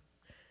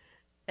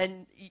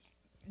 And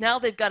now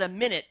they've got a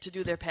minute to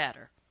do their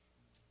patter.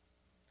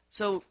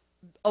 So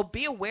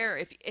be aware.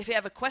 If you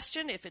have a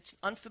question, if it's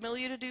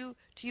unfamiliar to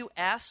you,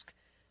 ask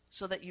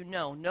so that you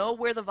know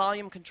where the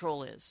volume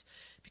control is.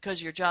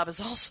 Because your job is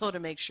also to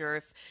make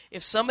sure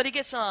if somebody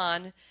gets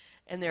on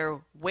and they're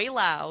way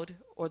loud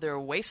or they're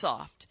way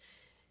soft,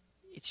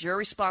 it's your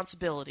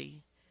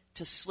responsibility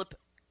to slip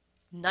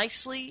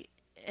nicely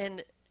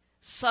and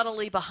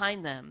subtly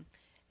behind them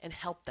and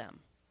help them.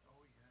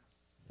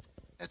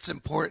 That's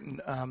important.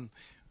 I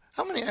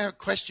have a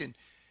question.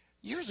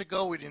 Years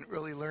ago, we didn't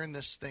really learn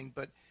this thing,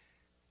 but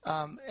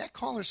at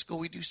Caller School,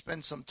 we do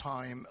spend some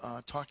time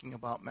talking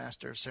about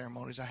Master of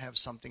Ceremonies. I have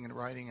something in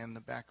writing in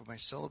the back of my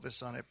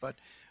syllabus on it, but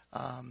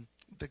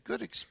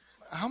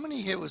how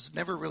many here was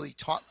never really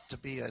taught to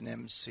be an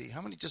MC?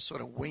 How many just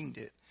sort of winged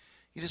it?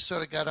 You just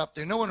sort of got up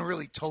there. No one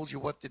really told you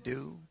what to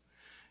do.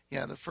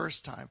 Yeah, the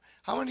first time.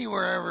 How many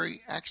were ever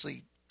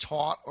actually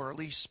taught or at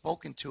least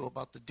spoken to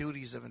about the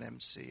duties of an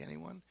MC?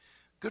 Anyone?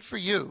 Good for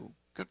you.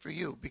 Good for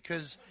you.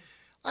 Because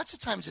lots of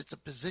times it's a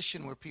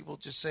position where people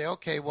just say,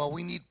 okay, well,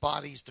 we need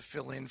bodies to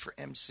fill in for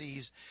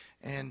MCs,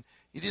 and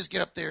you just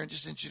get up there and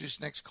just introduce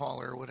next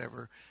caller or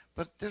whatever.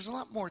 But there's a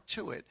lot more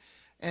to it.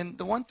 And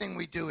the one thing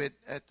we do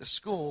at the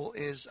school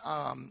is,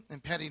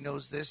 and Patty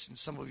knows this, and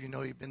some of you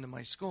know you've been to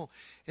my school,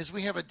 is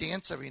we have a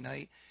dance every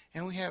night,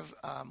 and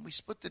we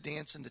split the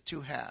dance into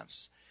two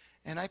halves.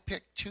 And I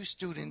pick two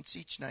students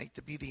each night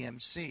to be the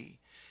MC.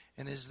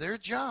 And it's their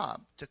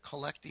job to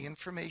collect the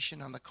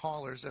information on the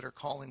callers that are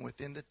calling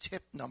within the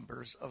tip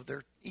numbers of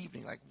their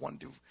evening, like 1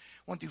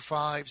 through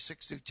 5,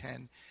 6 through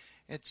 10.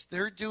 It's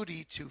their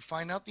duty to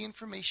find out the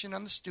information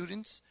on the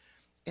students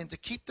and to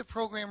keep the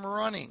program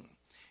running.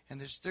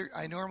 And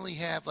I normally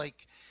have,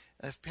 like,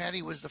 if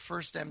Patty was the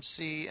first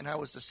MC and I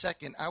was the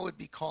second, I would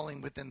be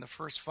calling within the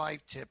first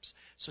 5 tips.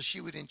 So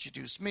she would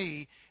introduce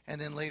me,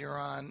 and then later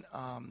on,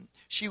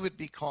 she would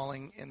be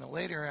calling in the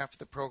later half of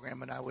the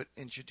program, and I would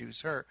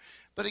introduce her.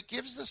 But it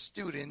gives the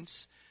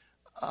students,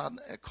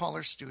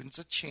 caller students,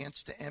 a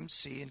chance to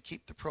MC and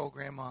keep the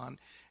program on.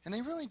 And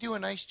they really do a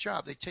nice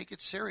job. They take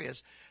it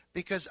serious,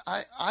 because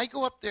I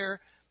go up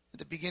there at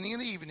the beginning of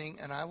the evening,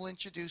 and I will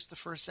introduce the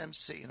first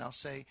MC, and I'll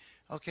say,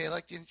 okay, I'd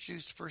like to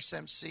introduce the first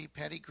MC,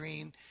 Patty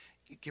Greene.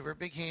 Give her a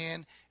big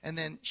hand, and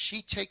then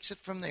she takes it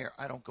from there.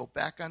 I don't go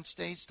back on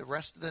stage the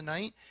rest of the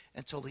night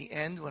until the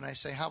end when I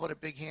say, how about a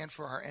big hand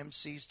for our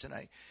MCs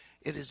tonight?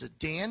 It is a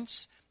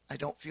dance. I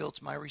don't feel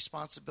it's my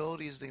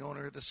responsibility as the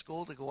owner of the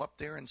school to go up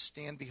there and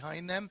stand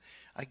behind them.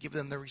 I give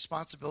them the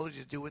responsibility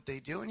to do what they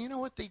do, and you know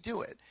what? They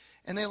do it,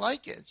 and they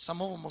like it. Some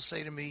of them will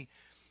say to me,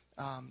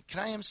 can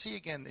I MC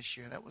again this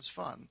year? That was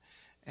fun.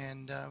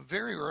 And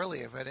very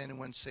rarely I've had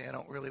anyone say, I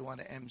don't really want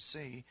to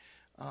MC.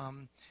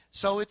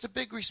 So it's a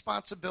big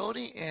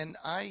responsibility, and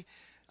I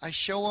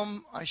show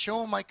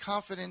them my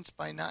confidence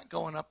by not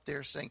going up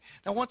there saying.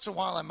 Now, once in a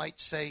while, I might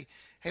say,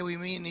 "Hey, we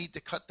may need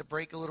to cut the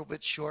break a little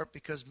bit short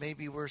because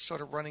maybe we're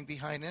sort of running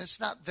behind." And it's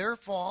not their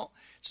fault;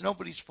 it's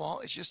nobody's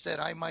fault. It's just that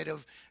I might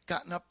have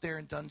gotten up there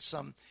and done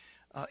some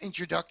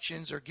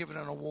introductions or given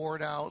an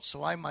award out,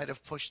 so I might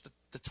have pushed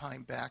the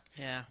time back.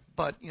 Yeah.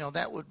 But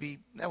that would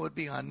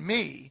be on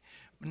me,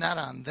 not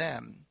on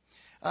them.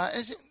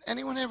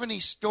 Anyone have any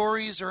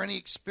stories or any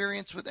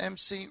experience with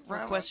MC?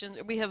 Question.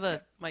 We have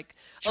a mic.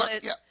 Sure, Well,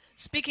 yeah.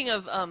 Speaking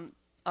of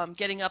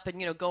getting up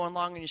and going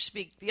along when you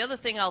speak, the other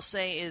thing I'll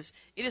say is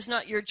it is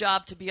not your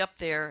job to be up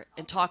there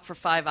and talk for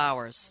 5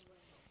 hours.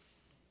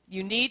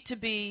 You need to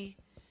be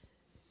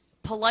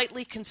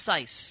politely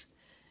concise.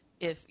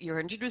 If you're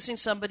introducing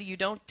somebody, you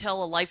don't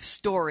tell a life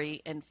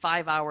story in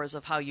 5 hours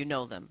of how you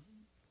know them.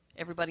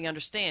 Everybody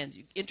understands.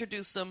 You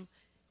introduce them,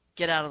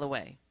 get out of the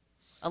way.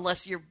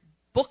 Unless you're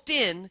booked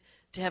in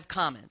to have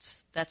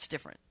comments. That's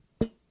different.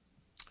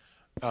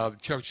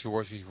 Chuck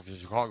Jaworski from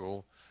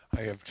Chicago.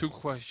 I have 2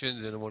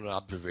 questions and 1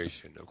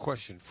 observation. A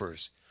question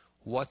first.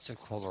 What's a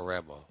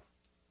callorama?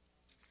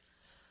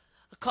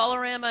 A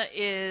callorama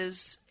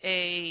is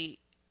a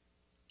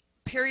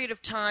period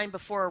of time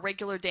before a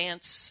regular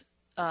dance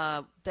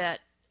that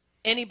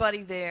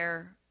anybody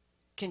there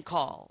can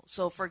call.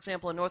 So, for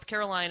example, in North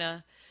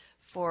Carolina,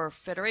 for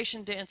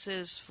Federation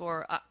dances,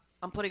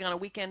 I'm putting on a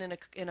weekend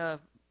in a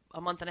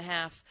month and a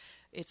half.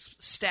 It's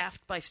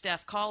staffed by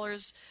staff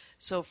callers.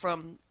 So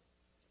from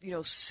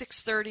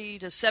 6:30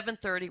 to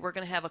 7:30, we're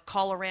going to have a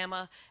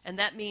callorama, and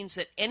that means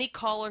that any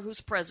caller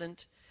who's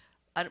present,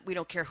 we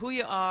don't care who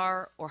you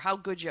are or how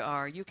good you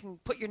are, you can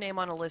put your name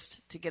on a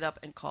list to get up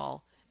and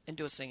call and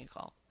do a singing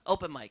call.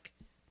 Open mic.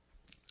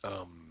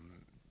 I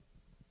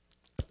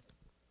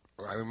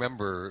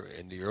remember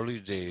in the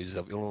early days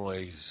of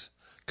Illinois'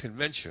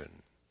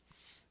 convention,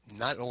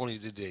 not only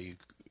did they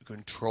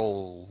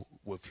control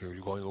if you're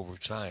going over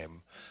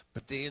time,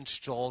 but they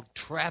installed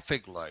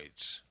traffic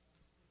lights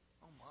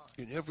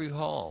in every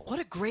hall. What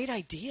a great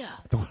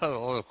idea.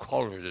 Well, the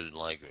caller didn't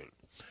like it.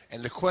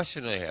 And the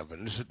question I have,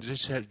 and this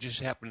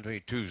just happened to me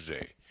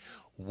Tuesday,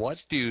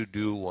 what do you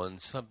do when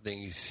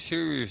something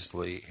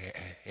seriously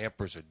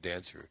hampers a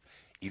dancer,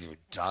 either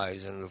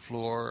dies on the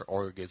floor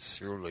or gets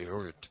severely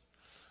hurt?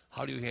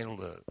 How do you handle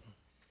that?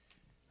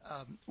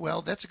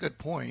 Well, that's a good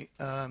point.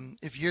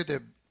 If you're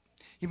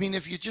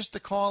if you're just the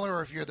caller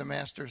or if you're the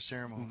Master of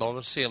Ceremonies? Well,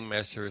 let's say I'm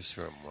Master of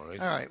Ceremonies.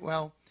 All right.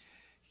 Well,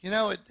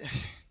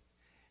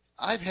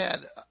 I've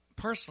had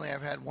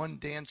 1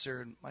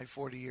 dancer in my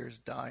 40 years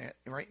die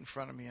right in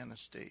front of me on the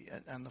stage,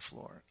 on the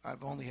floor.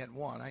 I've only had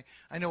 1.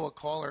 I know a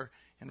caller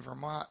in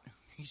Vermont.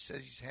 He says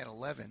he's had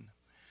 11.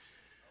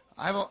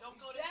 Don't go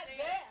that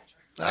bad.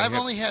 But I've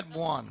only had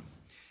 1.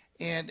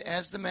 And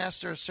as the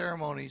Master of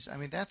Ceremonies,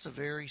 that's a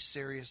very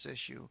serious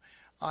issue.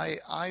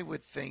 I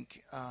would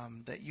think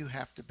that you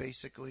have to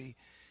basically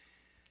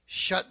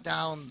shut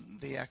down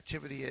the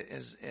activity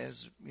as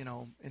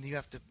and you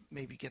have to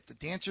maybe get the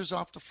dancers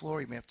off the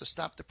floor. You may have to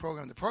stop the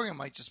program. The program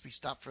might just be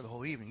stopped for the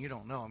whole evening. You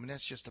don't know.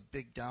 That's just a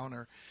big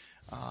downer.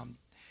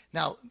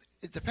 Now,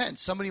 it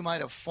depends. Somebody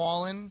might have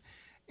fallen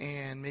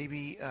and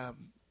maybe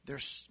they're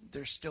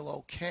still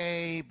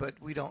okay, but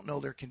we don't know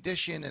their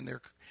condition, and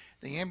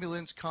the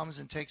ambulance comes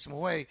and takes them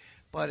away.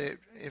 But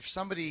if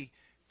somebody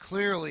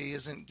clearly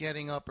isn't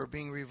getting up or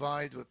being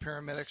revived with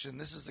paramedics,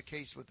 and this is the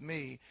case with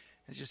me,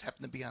 it just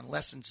happened to be on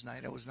lessons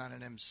night. I was not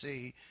an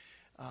MC.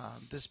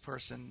 This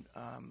person,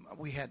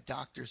 we had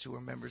doctors who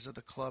were members of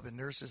the club and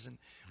nurses, and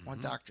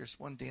one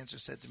dancer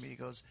said to me, he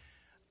goes,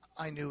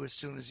 I knew as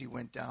soon as he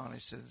went down, I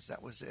said,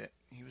 that was it.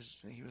 He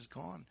was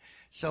gone.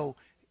 So,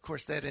 of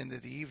course, that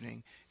ended the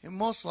evening. It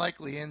most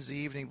likely ends the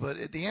evening, but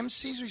the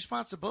MC's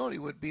responsibility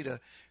would be to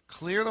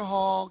clear the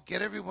hall,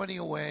 get everybody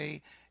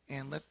away,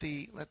 and let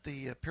the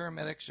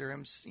paramedics or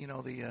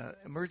the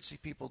emergency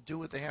people do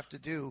what they have to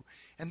do,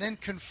 and then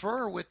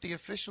confer with the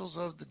officials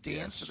of the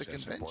dance or the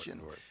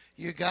convention. Right.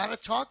 You got to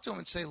talk to them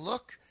and say,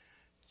 look,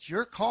 it's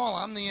your call.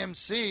 I'm the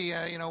MC.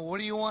 What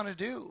do you want to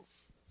do?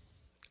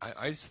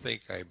 I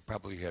think I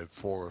probably had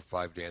 4 or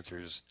 5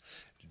 dancers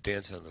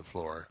dancing on the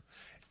floor,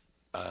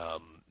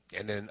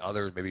 and then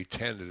others, maybe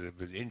 10 that have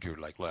been injured,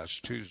 like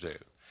last Tuesday.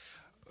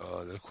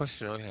 The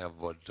question I have,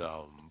 what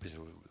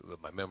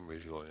my memory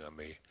is going on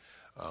me,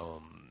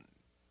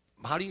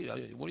 what do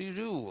you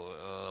do?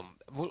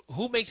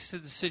 Who makes the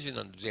decision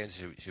on the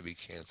dance should be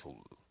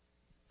canceled?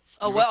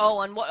 On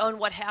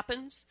what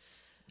happens?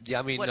 Yeah,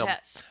 I mean,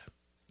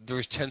 there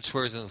was 10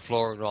 squares on the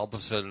floor, and all of a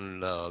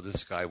sudden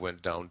this guy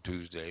went down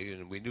Tuesday,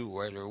 and we knew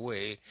right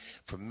away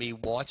from me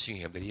watching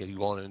him that he had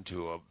gone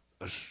into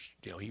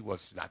he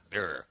was not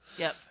there.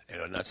 Yep.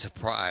 And I'm not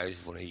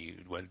surprised when he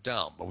went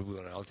down. But we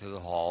went out to the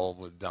hall,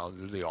 went down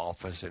to the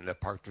office, and the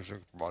park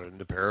district brought in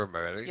the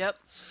paramedics. Yep.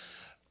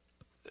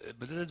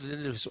 But then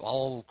it was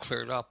all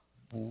cleared up.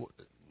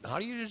 How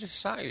do you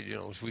decide,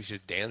 if we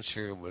should dance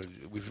here?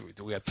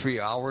 We have 3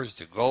 hours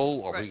to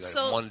go, or Right. we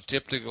got 1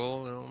 tip to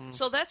go?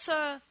 So that's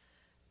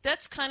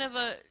kind of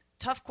a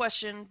tough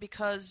question,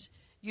 because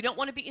you don't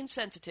want to be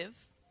insensitive,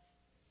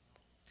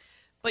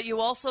 but you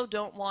also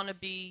don't want to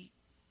be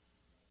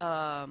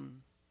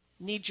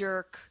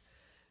knee-jerk.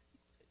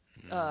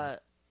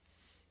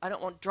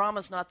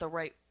 Drama's not the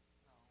right,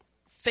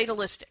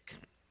 fatalistic.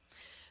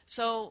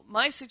 So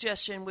my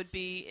suggestion would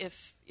be,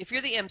 if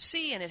you're the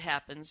MC and it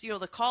happens,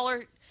 the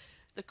caller,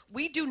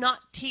 we do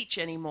not teach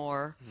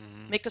anymore.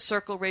 Make a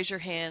circle, raise your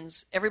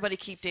hands, everybody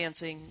keep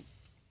dancing.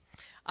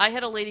 I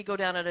had a lady go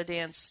down at a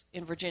dance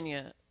in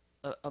Virginia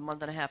a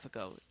month and a half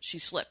ago. She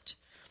slipped.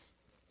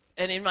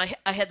 And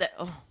I had that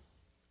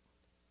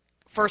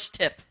first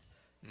tip.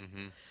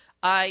 Mm-hmm.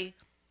 I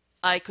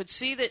could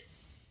see that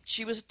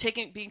she was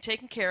being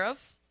taken care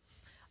of.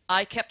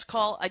 I kept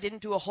call. I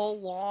didn't do a whole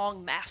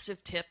long,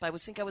 massive tip. I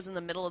was in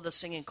the middle of the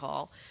singing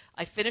call.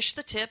 I finished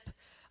the tip.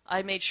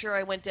 I made sure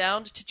I went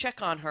down to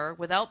check on her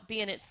without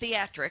being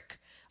theatric.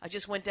 I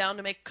just went down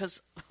to make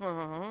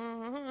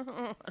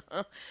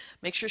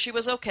sure she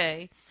was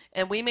okay.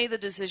 And we made the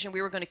decision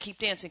we were going to keep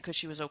dancing because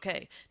she was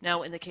okay.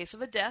 Now, in the case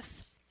of a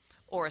death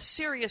or a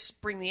serious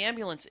bring the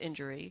ambulance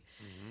injury,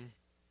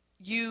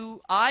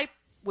 I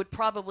would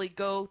probably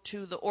go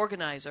to the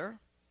organizer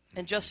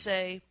and just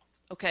say,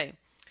 okay,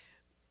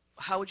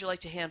 how would you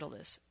like to handle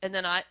this? And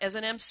then I, as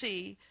an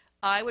MC,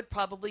 I would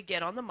probably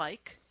get on the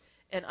mic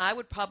and I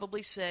would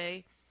probably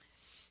say,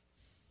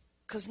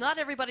 because not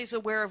everybody's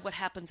aware of what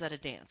happens at a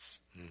dance.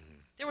 Mm-hmm.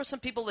 There were some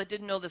people that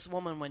didn't know this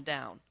woman went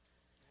down.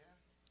 Yeah.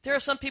 There are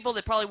some people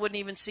that probably wouldn't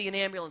even see an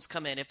ambulance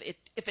come in if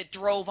it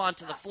drove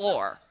onto the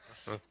floor.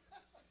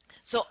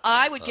 So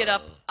I would get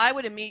up. I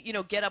would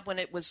get up when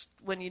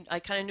I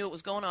kind of knew it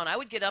was going on. I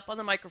would get up on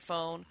the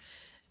microphone.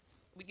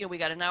 We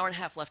got an hour and a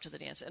half left to the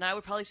dance, and I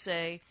would probably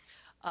say,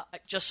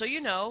 just so you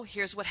know,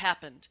 here's what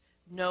happened.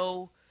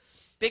 No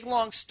big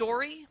long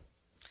story.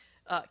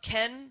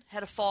 Ken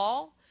had a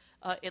fall.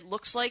 It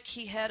looks like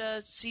he had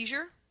a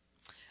seizure.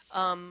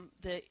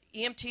 The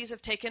EMTs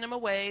have taken him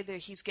away.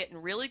 He's getting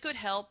really good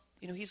help.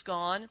 He's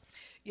gone.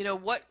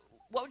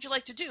 What would you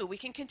like to do? We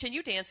can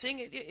continue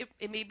dancing.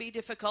 It may be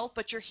difficult,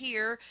 but you're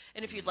here.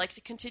 And if you'd like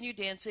to continue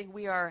dancing,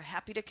 we are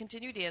happy to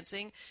continue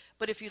dancing.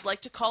 But if you'd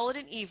like to call it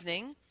an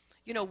evening,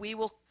 we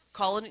will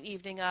call it an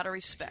evening out of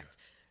respect.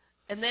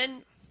 And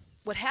then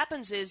what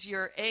happens is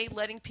you're,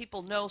 letting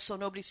people know so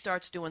nobody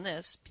starts doing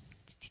this.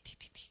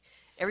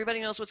 Everybody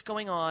knows what's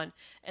going on.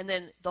 And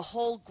then the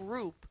whole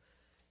group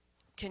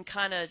can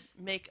kind of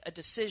make a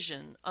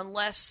decision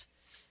unless,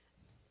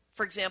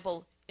 for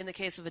example, in the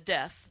case of a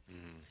death,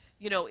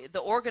 the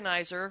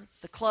organizer,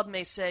 the club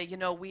may say,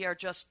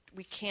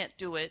 we can't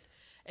do it.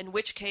 In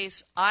which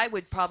case, I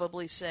would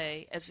probably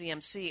say, as the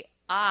MC,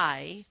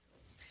 I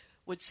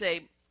would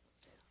say,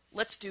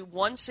 let's do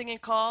one singing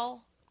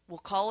call. We'll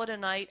call it a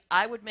night.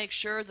 I would make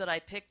sure that I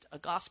picked a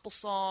gospel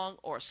song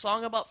or a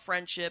song about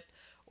friendship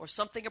or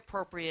something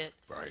appropriate.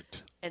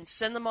 Right. And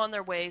send them on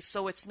their way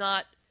so it's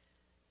not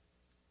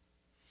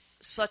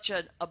such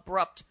an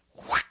abrupt.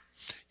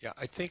 Yeah,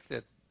 I think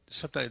that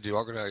sometimes the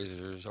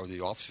organizers or the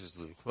officers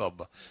of the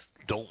club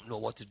don't know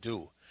what to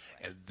do.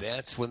 And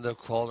that's when the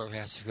caller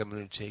has to come in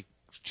and take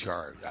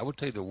charge. I would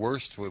tell you the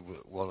worst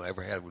one I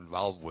ever had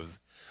involved with,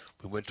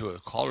 we went to a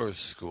caller's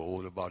school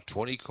with about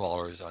 20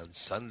 callers on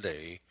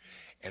Sunday,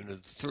 And the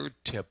third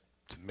tip,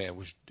 the man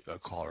was a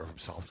caller from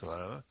South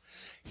Carolina.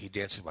 He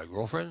danced with my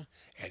girlfriend,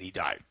 and he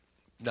died.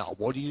 Now,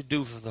 what do you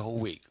do for the whole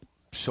week?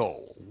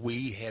 So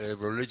we had a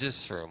religious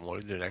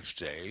ceremony the next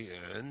day,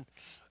 and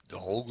the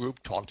whole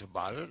group talked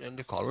about it, and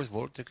the callers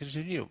voted to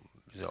continue.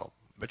 So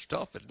it's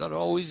tough. It's not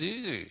always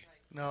easy.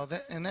 No,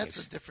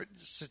 that's a different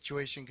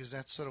situation because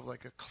that's sort of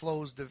like a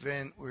closed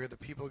event where the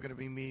people are going to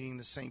be meeting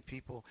the same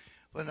people.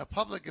 But in a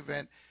public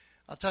event,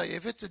 I'll tell you,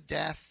 if it's a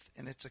death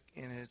and it's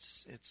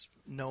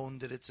known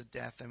that it's a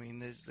death, I mean,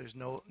 there's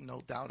no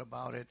doubt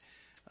about it.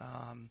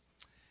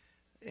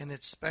 And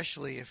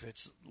especially if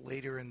it's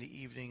later in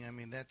the evening, I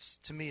mean, that's,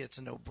 to me, it's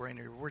a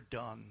no-brainer. We're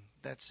done.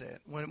 That's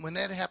it. When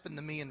that happened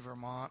to me in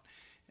Vermont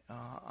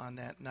on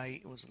that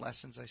night, it was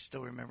lessons I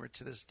still remember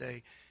to this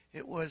day.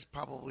 It was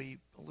probably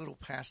a little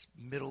past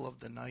middle of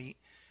the night.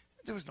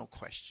 There was no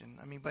question.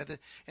 I mean,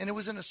 and it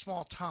was in a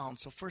small town,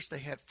 so first they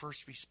had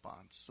first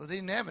response. So they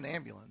didn't have an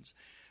ambulance.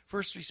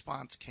 First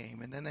response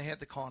came, and then they had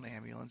to call an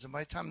ambulance. And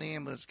by the time the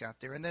ambulance got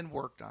there, and then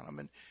worked on them,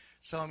 and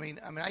so I mean,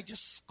 I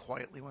just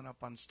quietly went up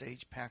on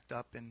stage, packed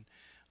up, and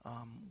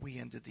we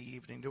ended the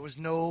evening. There was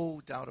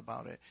no doubt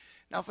about it.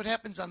 Now, if it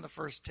happens on the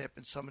first tip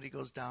and somebody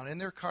goes down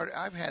and they're carted,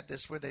 I've had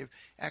this where they've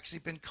actually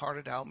been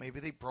carted out. Maybe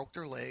they broke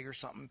their leg or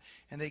something,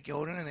 and they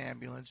go in an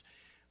ambulance.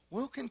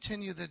 We'll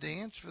continue the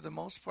dance for the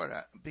most part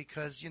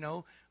because,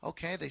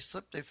 okay, they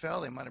slipped, they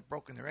fell, they might have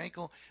broken their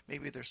ankle.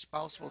 Maybe their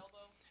spouse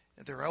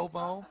their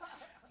elbow.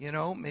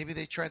 Maybe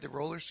they tried to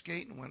roller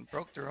skate and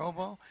broke their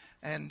elbow.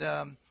 And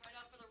tried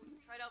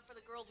out for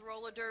the girls'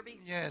 roller derby.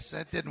 Yes,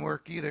 that didn't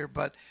work either.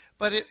 But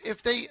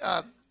if they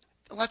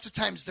lots of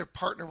times their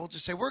partner will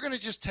just say, we're going to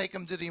just take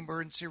them to the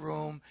emergency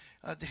room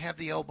to have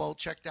the elbow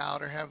checked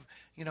out or have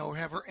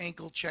her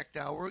ankle checked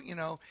out.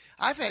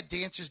 I've had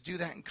dancers do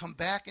that and come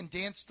back and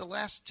dance the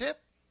last tip.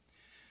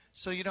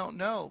 So you don't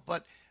know.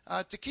 But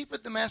to keep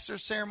it the Master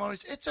of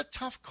Ceremonies, it's a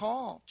tough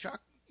call, Chuck.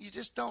 You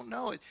just don't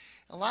know it.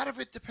 A lot of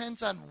it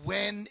depends on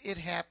when it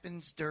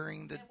happens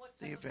during the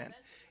event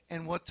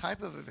and what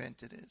type of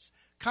event it is.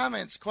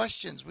 Comments,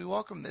 questions, we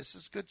welcome this.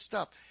 It's good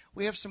stuff.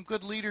 We have some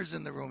good leaders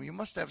in the room. You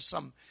must have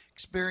some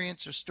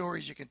experience or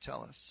stories you can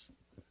tell us.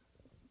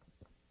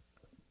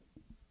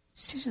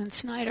 Susan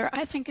Snyder,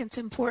 I think it's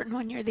important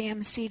when you're the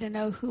MC to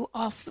know who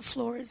off the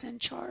floor is in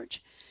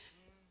charge.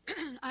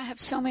 I have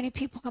so many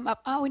people come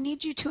up, we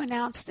need you to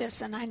announce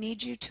this, and I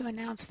need you to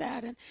announce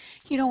that. And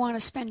you don't want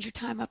to spend your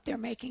time up there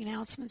making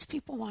announcements.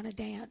 People want to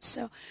dance.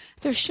 So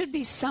there should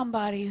be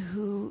somebody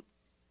who,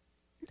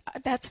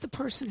 that's the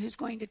person who's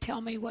going to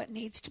tell me what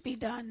needs to be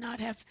done, not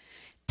have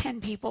 10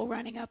 people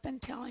running up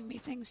and telling me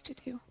things to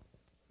do.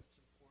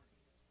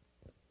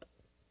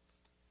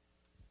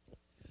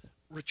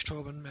 Rich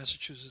Tobin,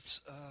 Massachusetts.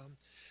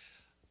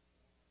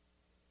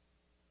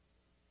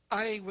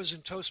 I was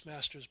in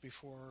Toastmasters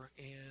before,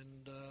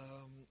 and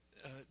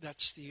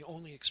that's the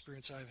only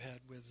experience I've had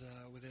with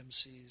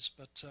MCs.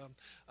 But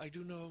I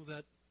do know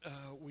that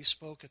we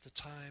spoke at the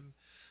time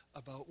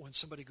about when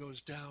somebody goes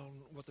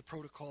down, what the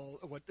protocol,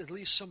 what at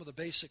least some of the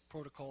basic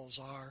protocols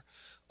are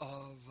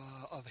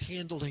of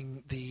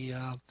handling the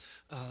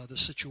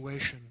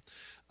situation.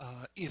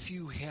 If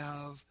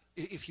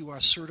you are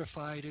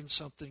certified in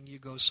something, you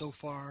go so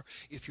far.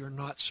 If you're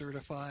not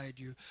certified,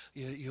 you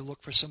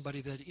look for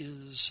somebody that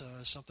is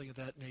something of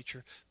that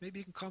nature. Maybe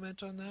you can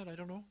comment on that. I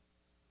don't know.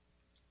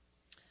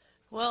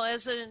 Well,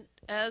 as an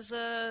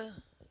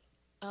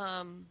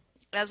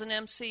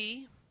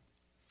MC,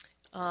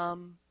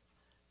 one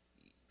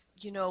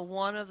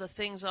of the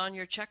things on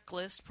your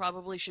checklist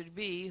probably should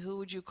be who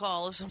would you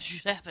call if something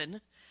should happen,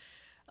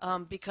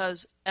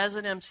 because as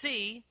an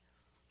MC,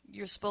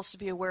 you're supposed to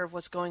be aware of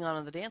what's going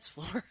on the dance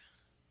floor.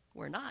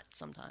 We're not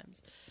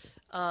sometimes.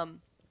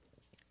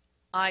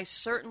 I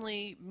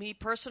certainly, me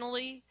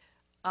personally,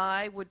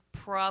 I would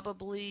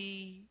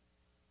probably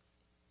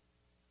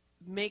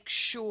make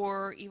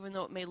sure, even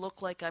though it may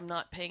look like I'm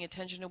not paying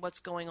attention to what's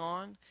going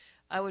on,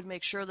 I would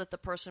make sure that the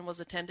person was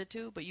attended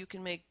to, but you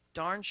can make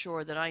darn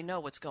sure that I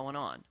know what's going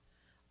on.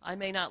 I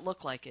may not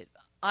look like it.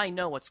 I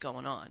know what's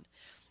going on.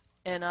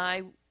 And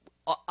I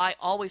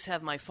always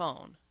have my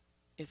phone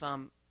if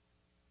I'm,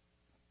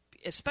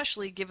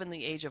 especially given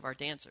the age of our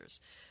dancers.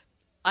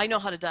 I know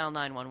how to dial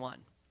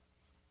 911.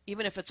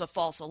 Even if it's a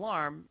false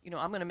alarm,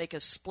 I'm going to make a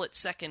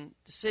split-second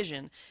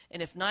decision.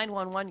 And if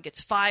 911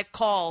 gets 5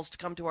 calls to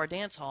come to our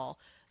dance hall,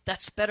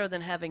 that's better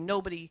than having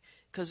nobody,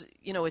 because,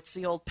 it's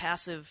the old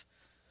passive,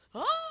 oh,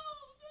 no,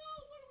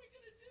 what are we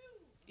going to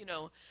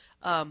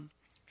do?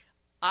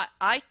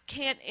 I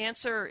can't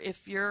answer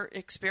if you're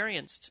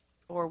experienced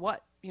or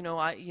what. You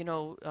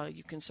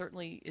can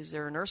certainly, is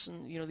there a nurse?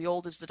 And, the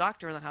old is the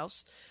doctor in the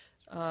house.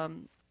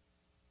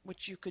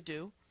 Which you could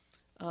do.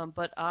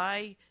 But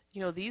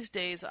these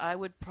days I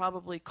would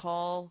probably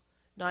call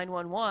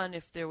 911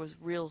 if there was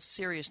real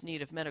serious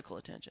need of medical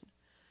attention.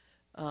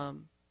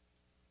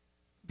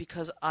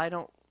 Because I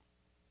don't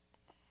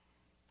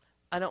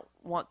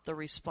want the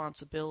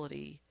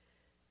responsibility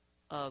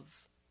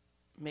of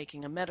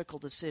making a medical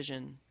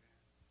decision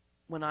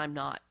when I'm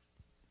not.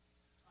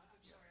 I'm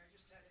sorry, I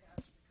just had to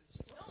ask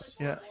because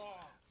Yeah.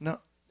 No.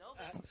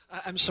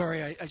 I'm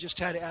sorry, I just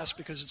had to ask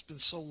because it's been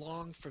so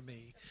long for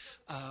me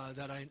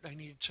that I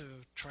need to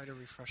try to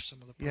refresh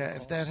some of the protocols.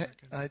 Yeah, if that,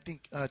 I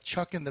think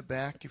Chuck in the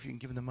back, if you can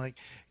give him the mic.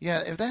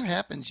 Yeah, if that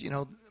happens,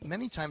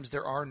 many times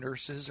there are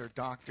nurses or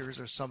doctors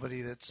or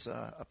somebody that's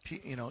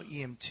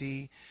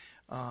EMT,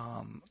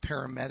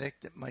 paramedic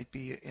that might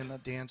be in the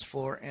dance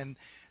floor, and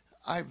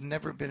I've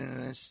never been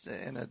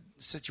in a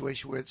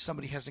situation where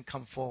somebody hasn't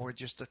come forward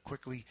just to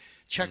quickly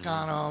check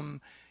on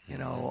them.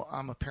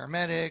 I'm a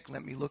paramedic.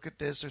 Let me look at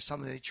this or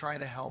something. They try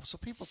to help. So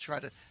people try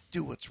to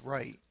do what's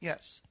right.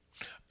 Yes.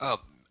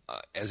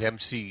 As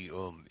MC,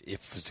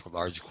 if it's a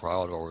large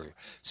crowd or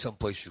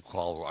someplace you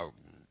call on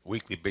a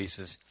weekly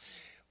basis,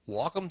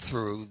 walk them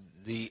through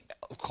the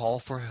call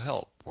for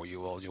help, where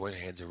you all join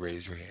hands and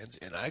raise your hands.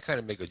 And I kind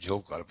of make a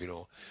joke out of,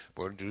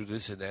 we're going to do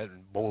this and that,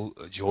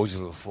 and Joe's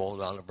going to fall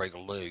down and break a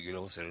leg,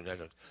 so they're not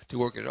going to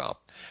work it out.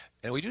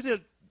 And we do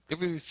that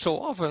every so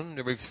often,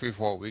 every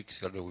 3-4 weeks,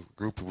 got a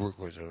group to work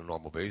with on a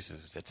normal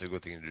basis. That's a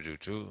good thing to do,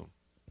 too.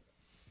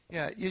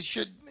 Yeah, you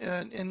should.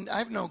 And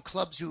I've known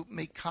clubs who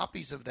make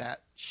copies of that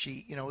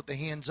sheet, with the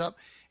hands up,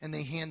 and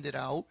they hand it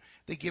out.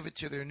 They give it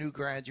to their new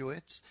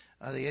graduates.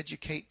 They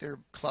educate their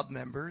club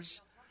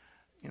members.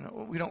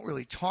 We don't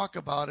really talk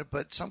about it,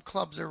 but some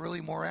clubs are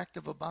really more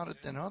active about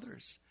it than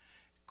others.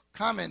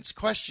 Comments,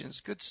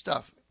 questions, good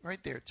stuff.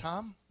 Right there,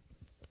 Tom.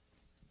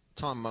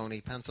 Tom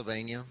Money,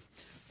 Pennsylvania.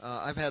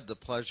 I've had the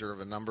pleasure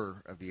of a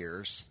number of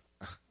years,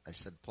 I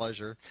said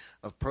pleasure,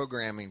 of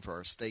programming for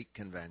our state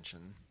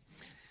convention.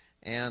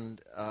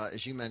 And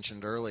as you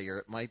mentioned earlier,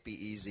 it might be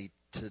easy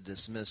to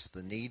dismiss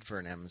the need for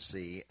an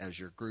MC as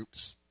your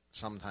groups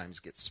sometimes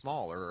get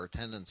smaller or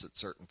attendance at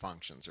certain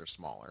functions are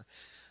smaller.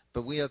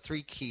 But we have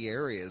 3 key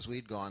areas.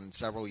 We'd gone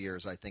several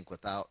years, I think,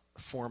 without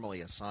formally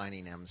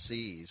assigning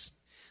MCs.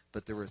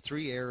 But there were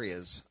 3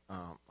 areas.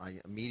 I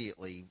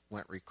immediately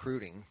went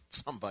recruiting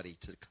somebody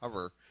to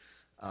cover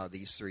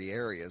these 3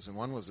 areas. And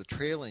one was the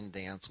trailing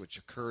dance, which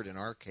occurred in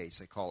our case,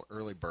 they call it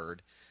Early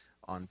Bird,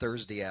 on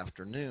Thursday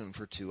afternoon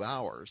for 2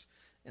 hours.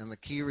 And the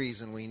key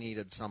reason we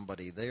needed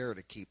somebody there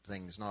to keep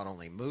things not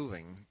only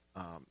moving,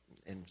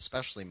 and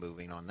especially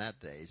moving on that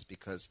day, is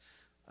because,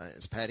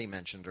 as Patty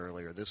mentioned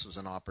earlier, this was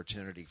an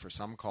opportunity for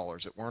some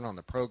callers that weren't on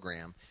the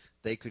program.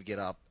 They could get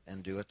up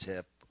and do a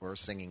tip or a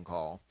singing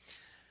call.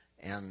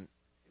 And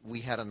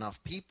we had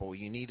enough people.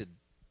 We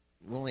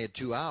only had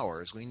 2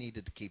 hours. We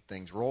needed to keep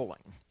things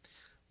rolling.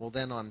 Well,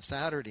 then on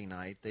Saturday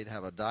night, they'd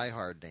have a Die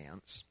Hard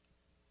dance.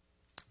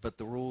 But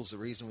the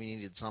reason we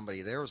needed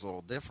somebody there was a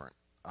little different.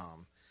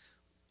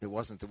 It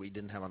wasn't that we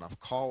didn't have enough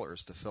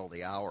callers to fill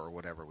the hour or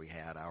whatever we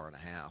had, hour and a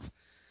half.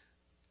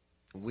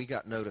 We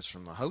got notice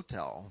from the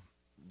hotel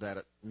that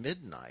at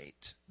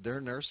midnight,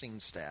 their nursing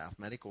staff,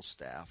 medical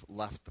staff,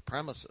 left the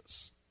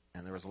premises.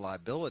 And there was a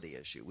liability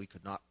issue. We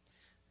could not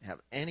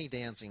have any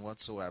dancing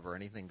whatsoever,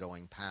 anything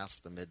going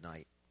past the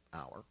midnight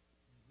hour,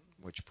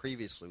 which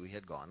previously we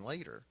had gone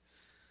later.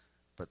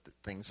 But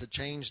things had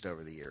changed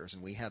over the years,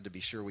 and we had to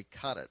be sure we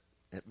cut it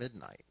at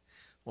midnight.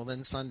 Well,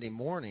 then Sunday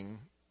morning,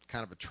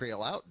 kind of a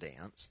trail out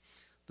dance,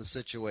 the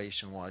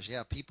situation was,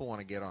 people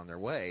want to get on their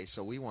way,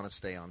 so we want to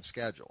stay on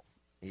schedule,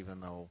 even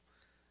though,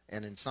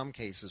 and in some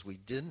cases, we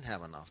didn't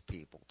have enough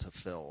people to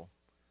fill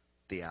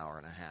the hour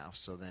and a half,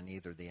 so then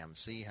either the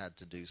MC had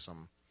to do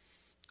some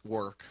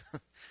work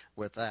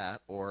with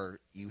that, or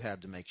you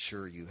had to make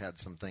sure you had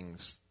some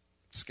things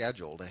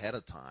scheduled ahead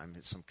of time,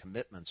 some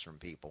commitments from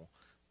people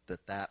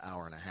that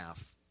hour and a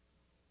half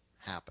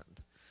happened.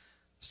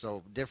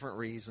 So different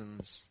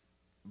reasons,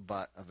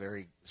 but a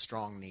very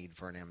strong need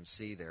for an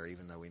MC there,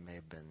 even though we may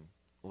have been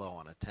low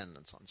on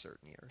attendance on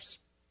certain years.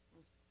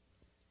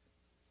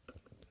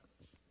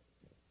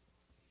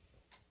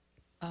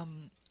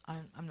 I'm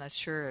not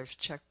sure if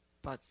Chuck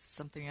brought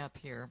something up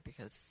here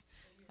because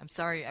I'm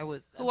sorry.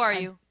 Who are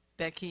I'm you?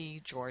 Becky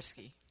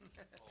Jaworski.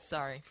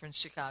 Sorry, from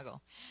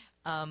Chicago.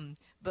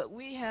 But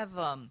we have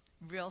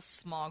real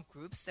small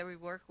groups that we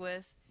work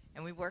with,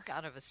 and we work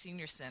out of a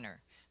senior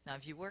center. Now,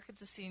 if you work at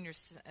the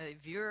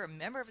if you're a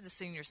member of the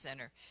senior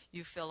center,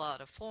 you fill out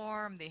a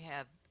form. They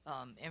have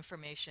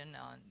information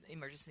on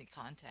emergency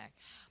contact.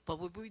 But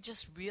what we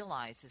just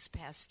realized this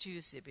past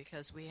Tuesday,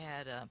 because we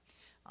had a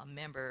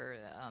member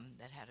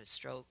that had a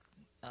stroke,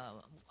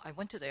 I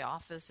went to the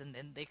office, and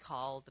then they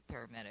called the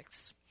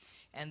paramedics,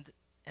 and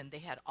they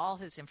had all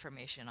his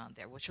information on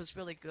there, which was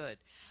really good.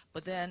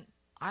 But then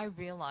I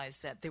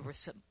realized that there were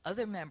some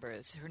other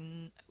members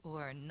who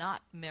are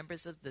not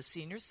members of the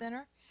senior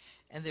center,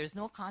 and there's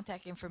no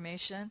contact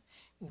information.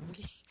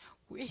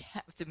 We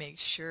have to make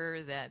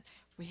sure that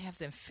we have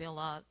them fill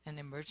out an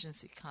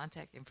emergency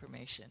contact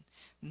information.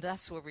 And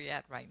that's where we're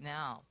at right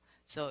now.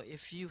 So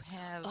if you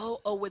have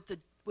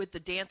with the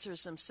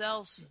dancers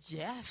themselves,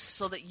 yes,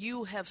 so that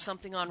you have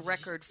something on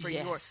record for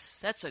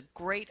that's a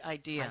great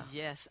idea.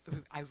 Yes,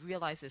 I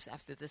realized this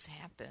after this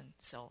happened,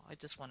 so I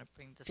just want to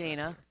bring this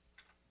Dana. up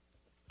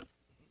here.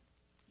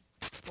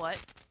 What?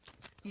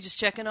 You just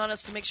checking on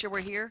us to make sure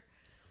we're here?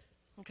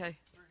 Okay.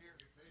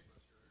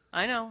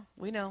 I know.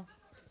 We know.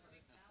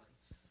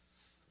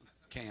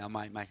 Okay, I'm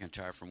Mike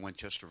McIntyre from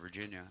Winchester,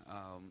 Virginia.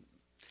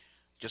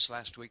 Just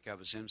last week I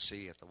was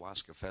MC at the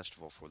Wasca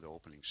Festival for the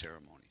opening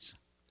ceremonies.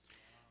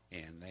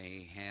 And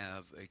they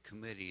have a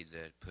committee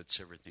that puts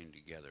everything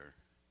together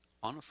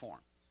on a form.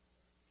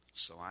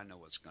 So I know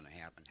what's going to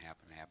happen.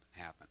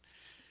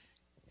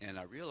 And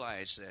I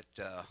realize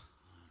that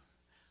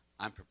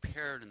I'm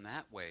prepared in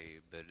that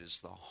way, but is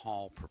the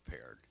hall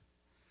prepared?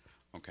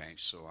 Okay,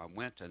 so I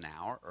went an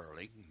hour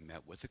early,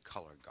 met with the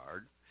color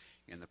guard.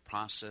 In the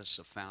process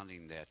of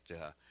finding that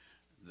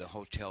the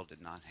hotel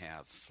did not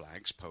have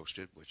flags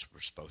posted, which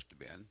were supposed to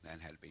be in, that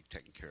had to be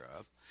taken care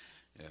of.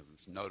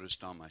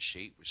 Noticed on my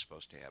sheet we're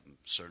supposed to have a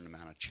certain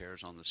amount of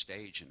chairs on the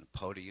stage and the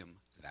podium.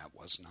 That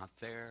was not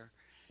there.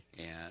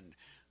 And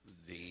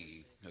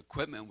the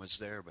equipment was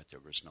there, but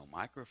there was no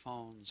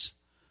microphones.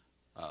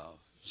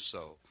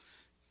 So,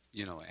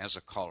 you know, as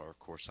a caller, of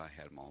course, I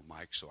had my own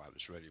mic, so I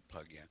was ready to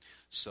plug in.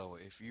 So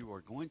if you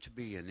are going to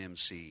be an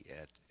MC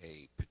at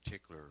a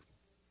particular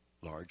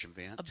large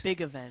event, a big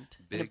event,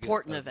 an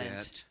important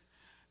event,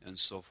 and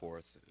so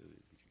forth,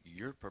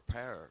 your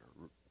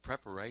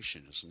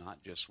preparation is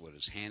not just what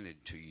is handed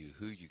to you,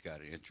 who you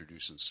got to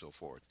introduce and so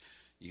forth.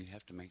 You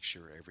have to make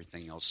sure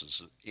everything else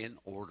is in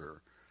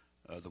order.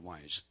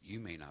 Otherwise,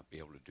 you may not be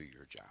able to do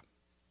your job.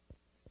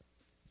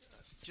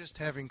 Just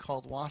having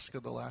called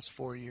Wasca the last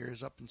 4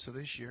 years up until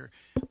this year,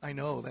 I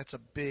know that's a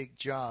big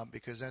job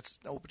because that's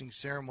opening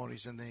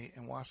ceremonies, and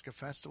Wasca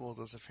Festival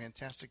does a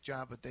fantastic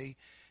job, but they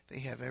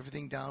have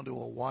everything down to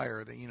a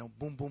wire. That, you know,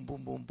 boom, boom,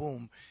 boom, boom,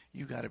 boom.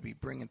 You got to be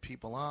bringing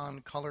people on,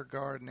 color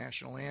guard,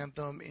 national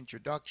anthem,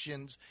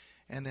 introductions,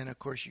 and then of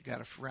course you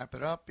got to wrap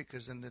it up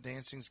because then the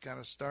dancing's got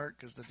to start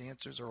because the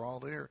dancers are all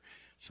there.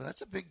 So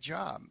that's a big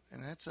job,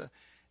 and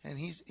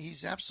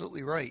he's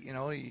absolutely right. You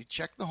know, you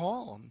check the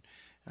hall and.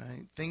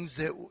 Things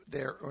that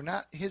are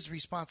not his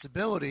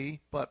responsibility,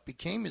 but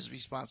became his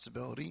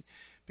responsibility,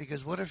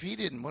 because what if he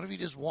didn't? What if he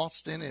just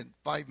waltzed in at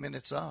 5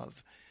 minutes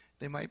of?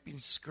 They might be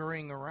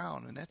scurrying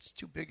around, and that's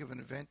too big of an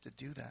event to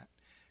do that.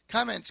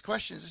 Comments,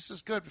 questions? This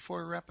is good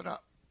before we wrap it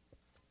up.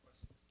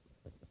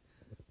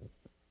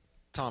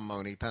 Tom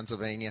Money,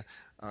 Pennsylvania.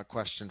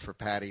 Question for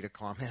Patty to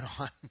comment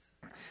on,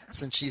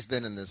 since she's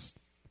been in this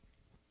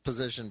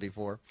position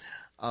before.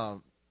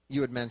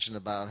 You had mentioned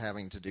about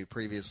having to do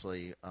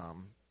previously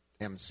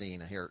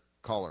emceeing here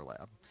at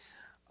CALLERLAB.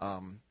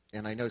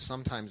 And I know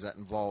sometimes that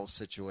involves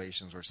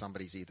situations where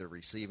somebody's either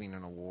receiving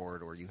an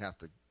award or you have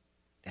to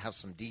have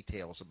some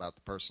details about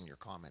the person you're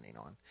commenting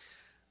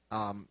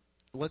on.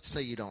 Let's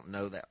say you don't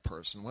know that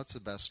person. What's the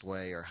best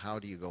way, or how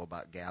do you go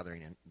about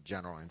gathering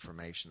general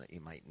information that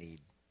you might need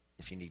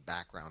if you need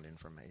background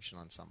information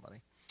on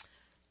somebody?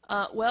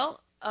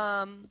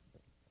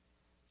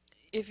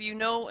 If you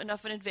know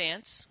enough in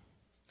advance,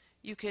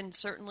 you can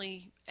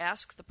certainly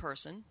ask the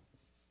person.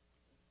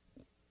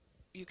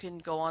 You can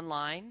go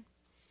online.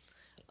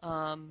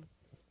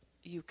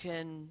 You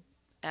can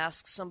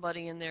ask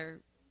somebody in there.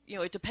 You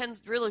know, it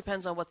really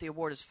depends on what the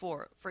award is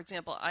for. For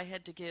example, I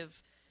had to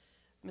give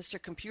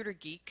Mr. Computer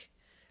Geek,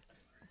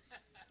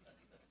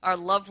 our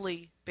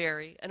lovely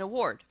Barry, an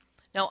award.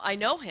 Now, I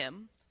know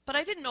him, but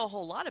I didn't know a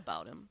whole lot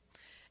about him.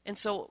 And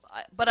so,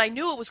 but I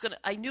knew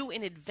I knew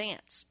in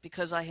advance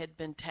because I had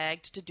been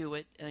tagged to do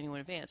it, and I knew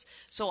in advance.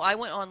 So I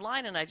went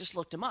online and I just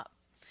looked him up.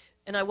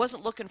 And I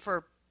wasn't looking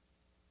for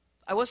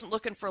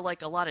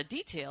like a lot of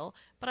detail,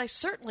 but I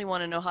certainly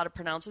want to know how to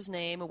pronounce his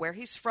name and where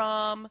he's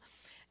from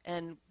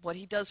and what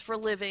he does for a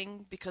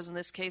living, because in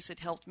this case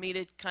it helped me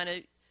to kind of,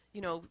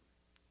 you know,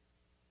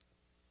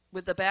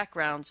 with the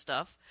background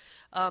stuff.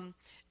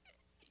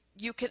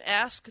 You can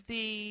ask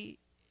the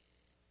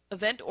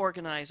event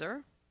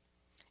organizer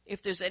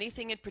if there's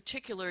anything in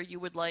particular you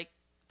would like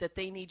that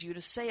they need you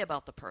to say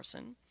about the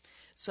person.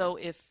 So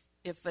if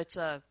it's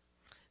a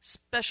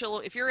special,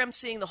 if you're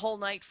emceeing the whole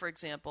night, for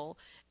example,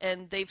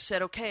 and they've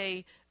said,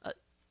 okay,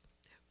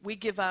 we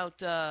give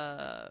out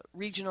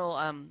regional,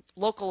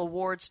 local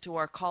awards to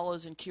our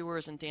callers and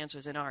cuers and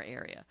dancers in our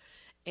area.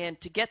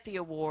 And to get the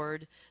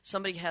award,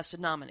 somebody has to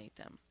nominate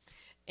them.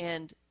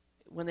 And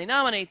when they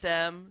nominate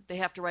them, they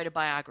have to write a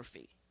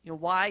biography. You know,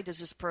 why does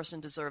this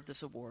person deserve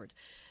this award?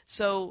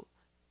 So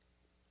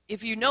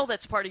if you know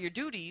that's part of your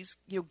duties,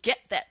 you get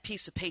that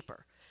piece of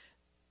paper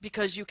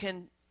because you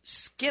can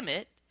skim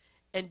it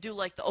and do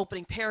like the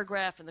opening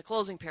paragraph and the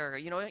closing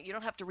paragraph. You know, you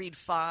don't have to read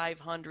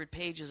 500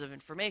 pages of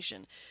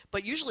information.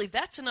 But usually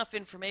that's enough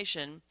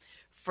information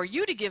for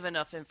you to give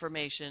enough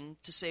information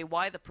to say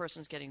why the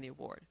person's getting the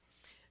award.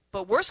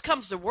 But worst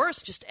comes to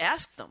worst, just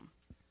ask them.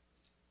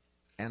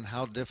 And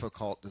how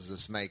difficult does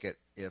this make it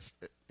if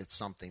it's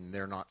something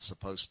they're not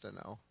supposed to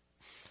know?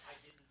 I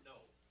didn't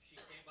know. She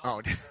came up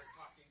and started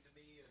talking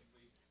to me, and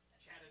we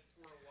chatted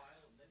for a while,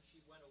 and then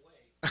she went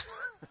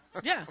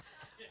away. Yeah.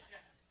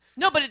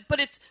 No,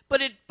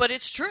 but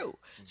it's true.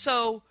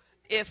 So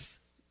if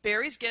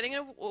Barry's getting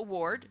an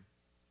award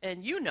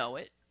and you know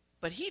it,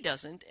 but he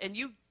doesn't, and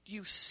you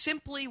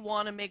simply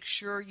want to make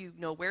sure you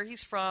know where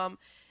he's from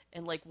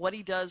and like what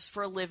he does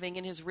for a living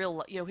in his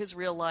real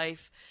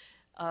life.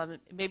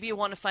 Maybe you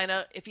want to find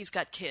out if he's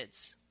got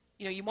kids.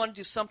 you want to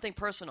do something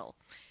personal.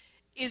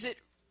 Is it,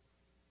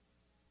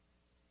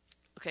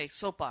 okay,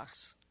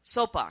 soapbox.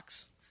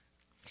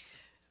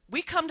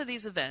 We come to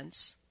these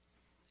events,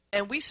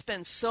 and we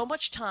spend so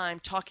much time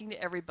talking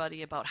to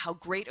everybody about how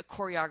great a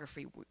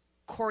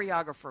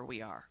choreographer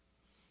we are.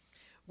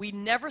 We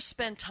never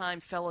spend time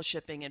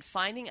fellowshipping and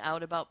finding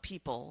out about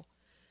people.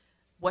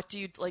 What do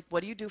you like?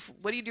 What do you do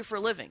for a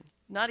living?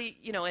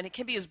 And it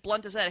can be as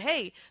blunt as that.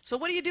 Hey, so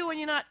what do you do when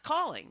you're not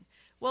calling?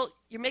 Well,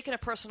 you're making a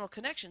personal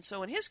connection.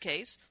 So in his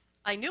case,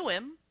 I knew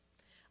him.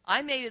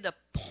 I made it a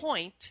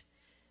point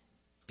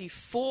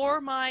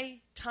before my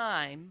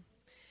time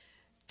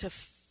to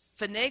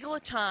finagle a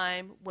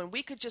time when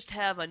we could just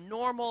have a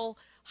normal,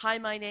 hi,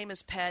 my name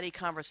is Patty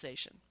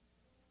conversation.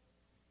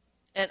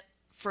 And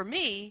for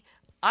me,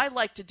 I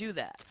like to do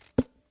that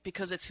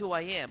because it's who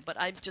I am. But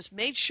I just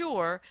made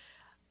sure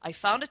I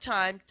found a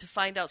time to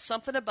find out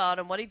something about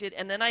him, what he did,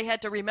 and then I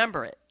had to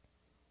remember it.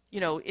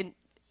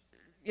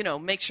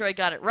 Make sure I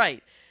got it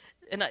right.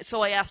 And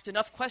so I asked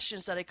enough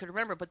questions that I could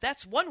remember. But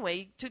that's one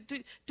way to do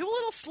a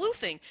little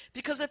sleuthing,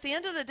 because at the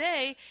end of the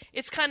day,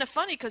 it's kind of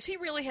funny because he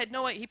really had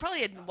he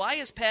probably had, why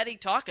is Patty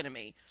talking to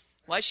me?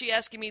 Why is she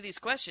asking me these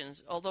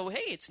questions? Although,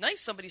 hey, it's nice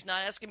somebody's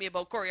not asking me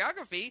about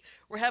choreography.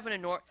 We're having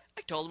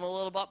I told him a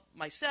little about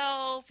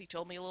myself. He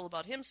told me a little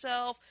about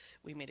himself.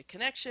 We made a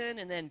connection,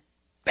 and then,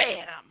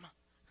 bam!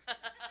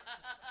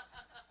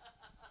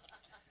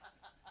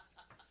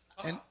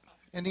 And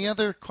any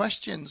other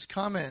questions,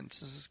 comments?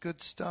 This is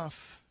good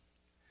stuff.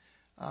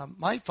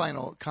 My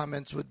final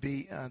comments would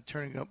be,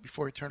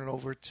 before I turn it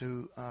over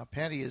to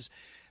Patty, is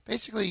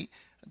basically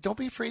don't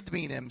be afraid to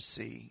be an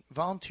MC.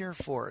 Volunteer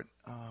for it.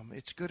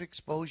 It's good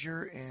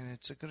exposure and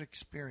it's a good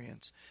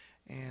experience.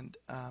 And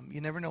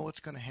you never know what's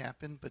going to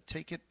happen, but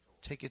take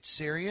it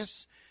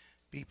serious.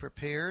 Be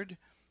prepared.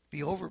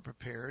 Be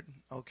over-prepared,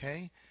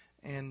 okay?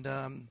 And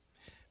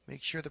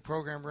make sure the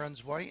program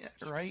runs right,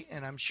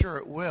 and I'm sure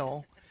it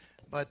will.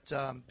 But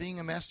being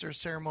a Master of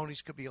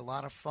Ceremonies could be a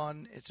lot of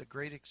fun. It's a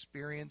great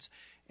experience,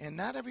 and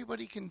not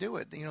everybody can do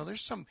it.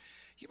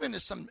 You've been to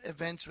some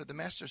events where the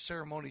Master of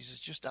Ceremonies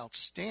is just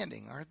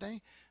outstanding, aren't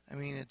they? I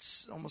mean,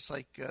 it's almost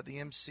like the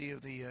MC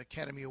of the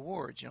Academy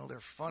Awards. They're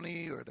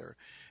funny, or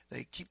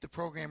they keep the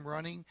program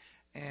running,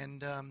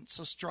 and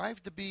so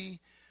strive to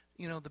be,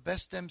 the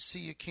best MC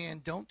you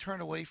can. Don't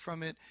turn away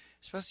from it,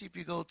 especially if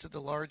you go to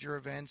the larger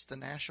events. The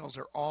Nationals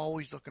are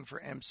always looking for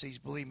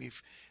MCs. Believe me,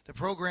 the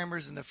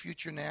programmers in the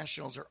future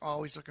Nationals are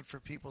always looking for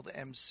people to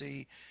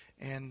MC,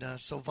 and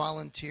so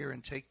volunteer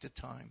and take the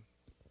time.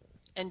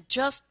 And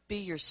just be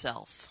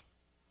yourself.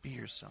 Be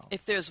yourself.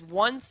 If there's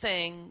one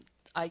thing,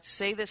 I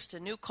say this to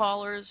new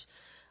callers,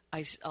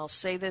 I'll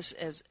say this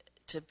as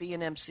to be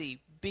an MC.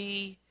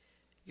 Be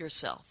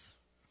yourself.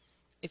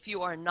 If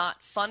you are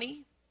not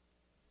funny,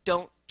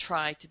 don't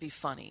try to be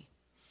funny.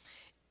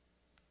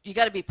 You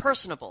got to be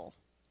personable.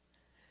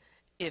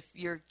 If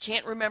you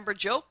can't remember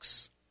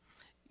jokes,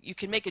 you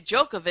can make a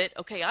joke of it.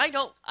 Okay,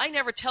 I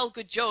never tell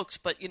good jokes,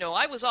 but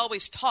I was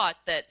always taught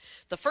that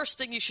the first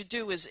thing you should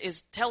do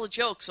is tell a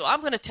joke. So I'm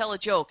going to tell a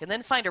joke and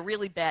then find a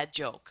really bad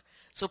joke.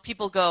 So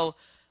people go,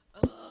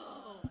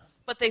 oh,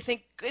 but they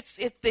think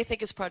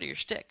it's part of your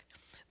shtick.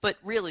 But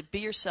really, be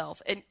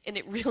yourself, and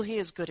it really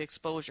is good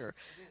exposure,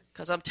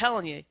 because I'm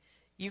telling you.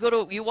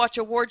 You watch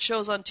award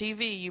shows on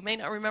TV, you may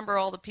not remember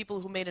all the people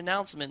who made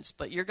announcements,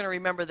 but you're going to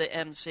remember the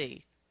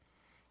MC.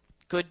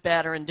 Good,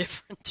 bad, or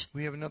indifferent.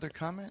 We have another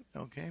comment?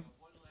 Okay.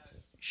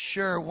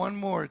 Sure, one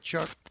more,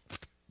 Chuck.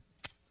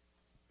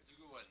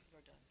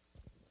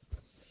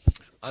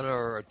 On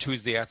our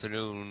Tuesday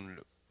afternoon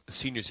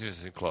Senior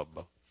Citizen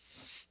Club,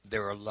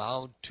 they're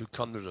allowed to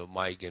come to the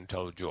mic and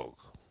tell a joke.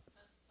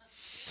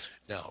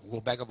 Now,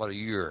 go back about a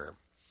year.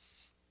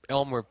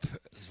 Elmer's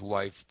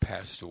wife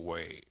passed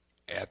away.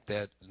 At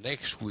that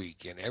next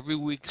week, and every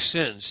week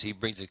since, he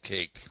brings a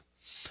cake.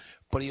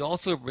 But he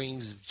also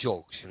brings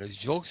jokes, and his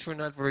jokes were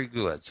not very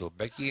good. So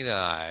Becky and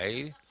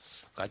I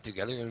got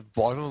together and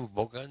bought him a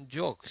book on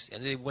jokes,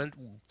 and they went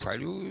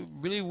probably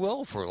really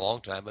well for a long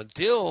time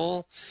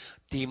until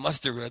he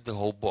must have read the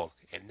whole book.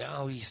 And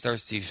now he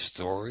starts these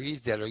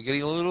stories that are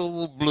getting a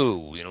little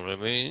blue, you know what I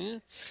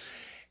mean?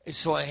 And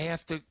so I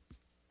have to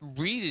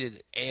read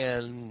it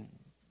and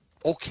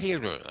okay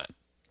it or not.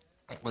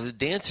 Well, the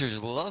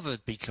dancers love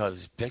it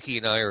because Becky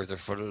and I are at the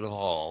front of the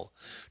hall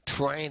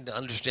trying to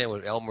understand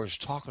what Elmer's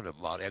talking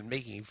about and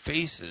making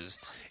faces,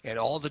 and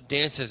all the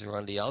dancers are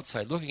on the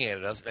outside looking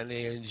at us, and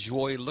they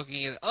enjoy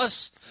looking at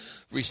us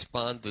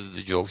respond to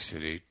the jokes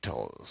that he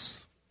tells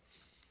us.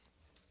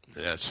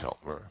 That's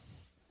Elmer.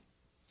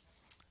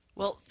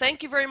 Well,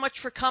 thank you very much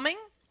for coming.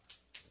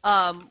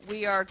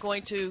 We are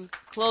going to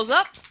close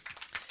up.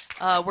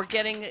 We're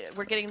getting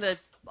the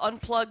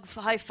unplug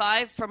high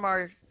five from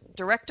our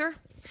director.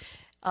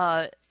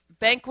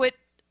 Banquet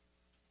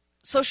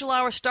social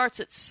hour starts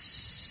at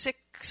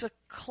 6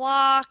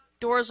 o'clock.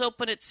 Doors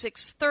open at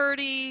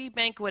 6:30.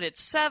 Banquet at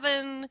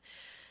 7.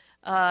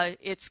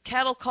 It's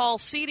cattle call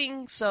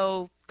seating,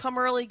 so come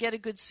early, get a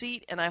good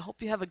seat, and I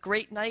hope you have a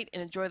great night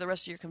and enjoy the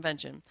rest of your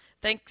convention.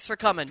 Thanks for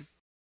coming.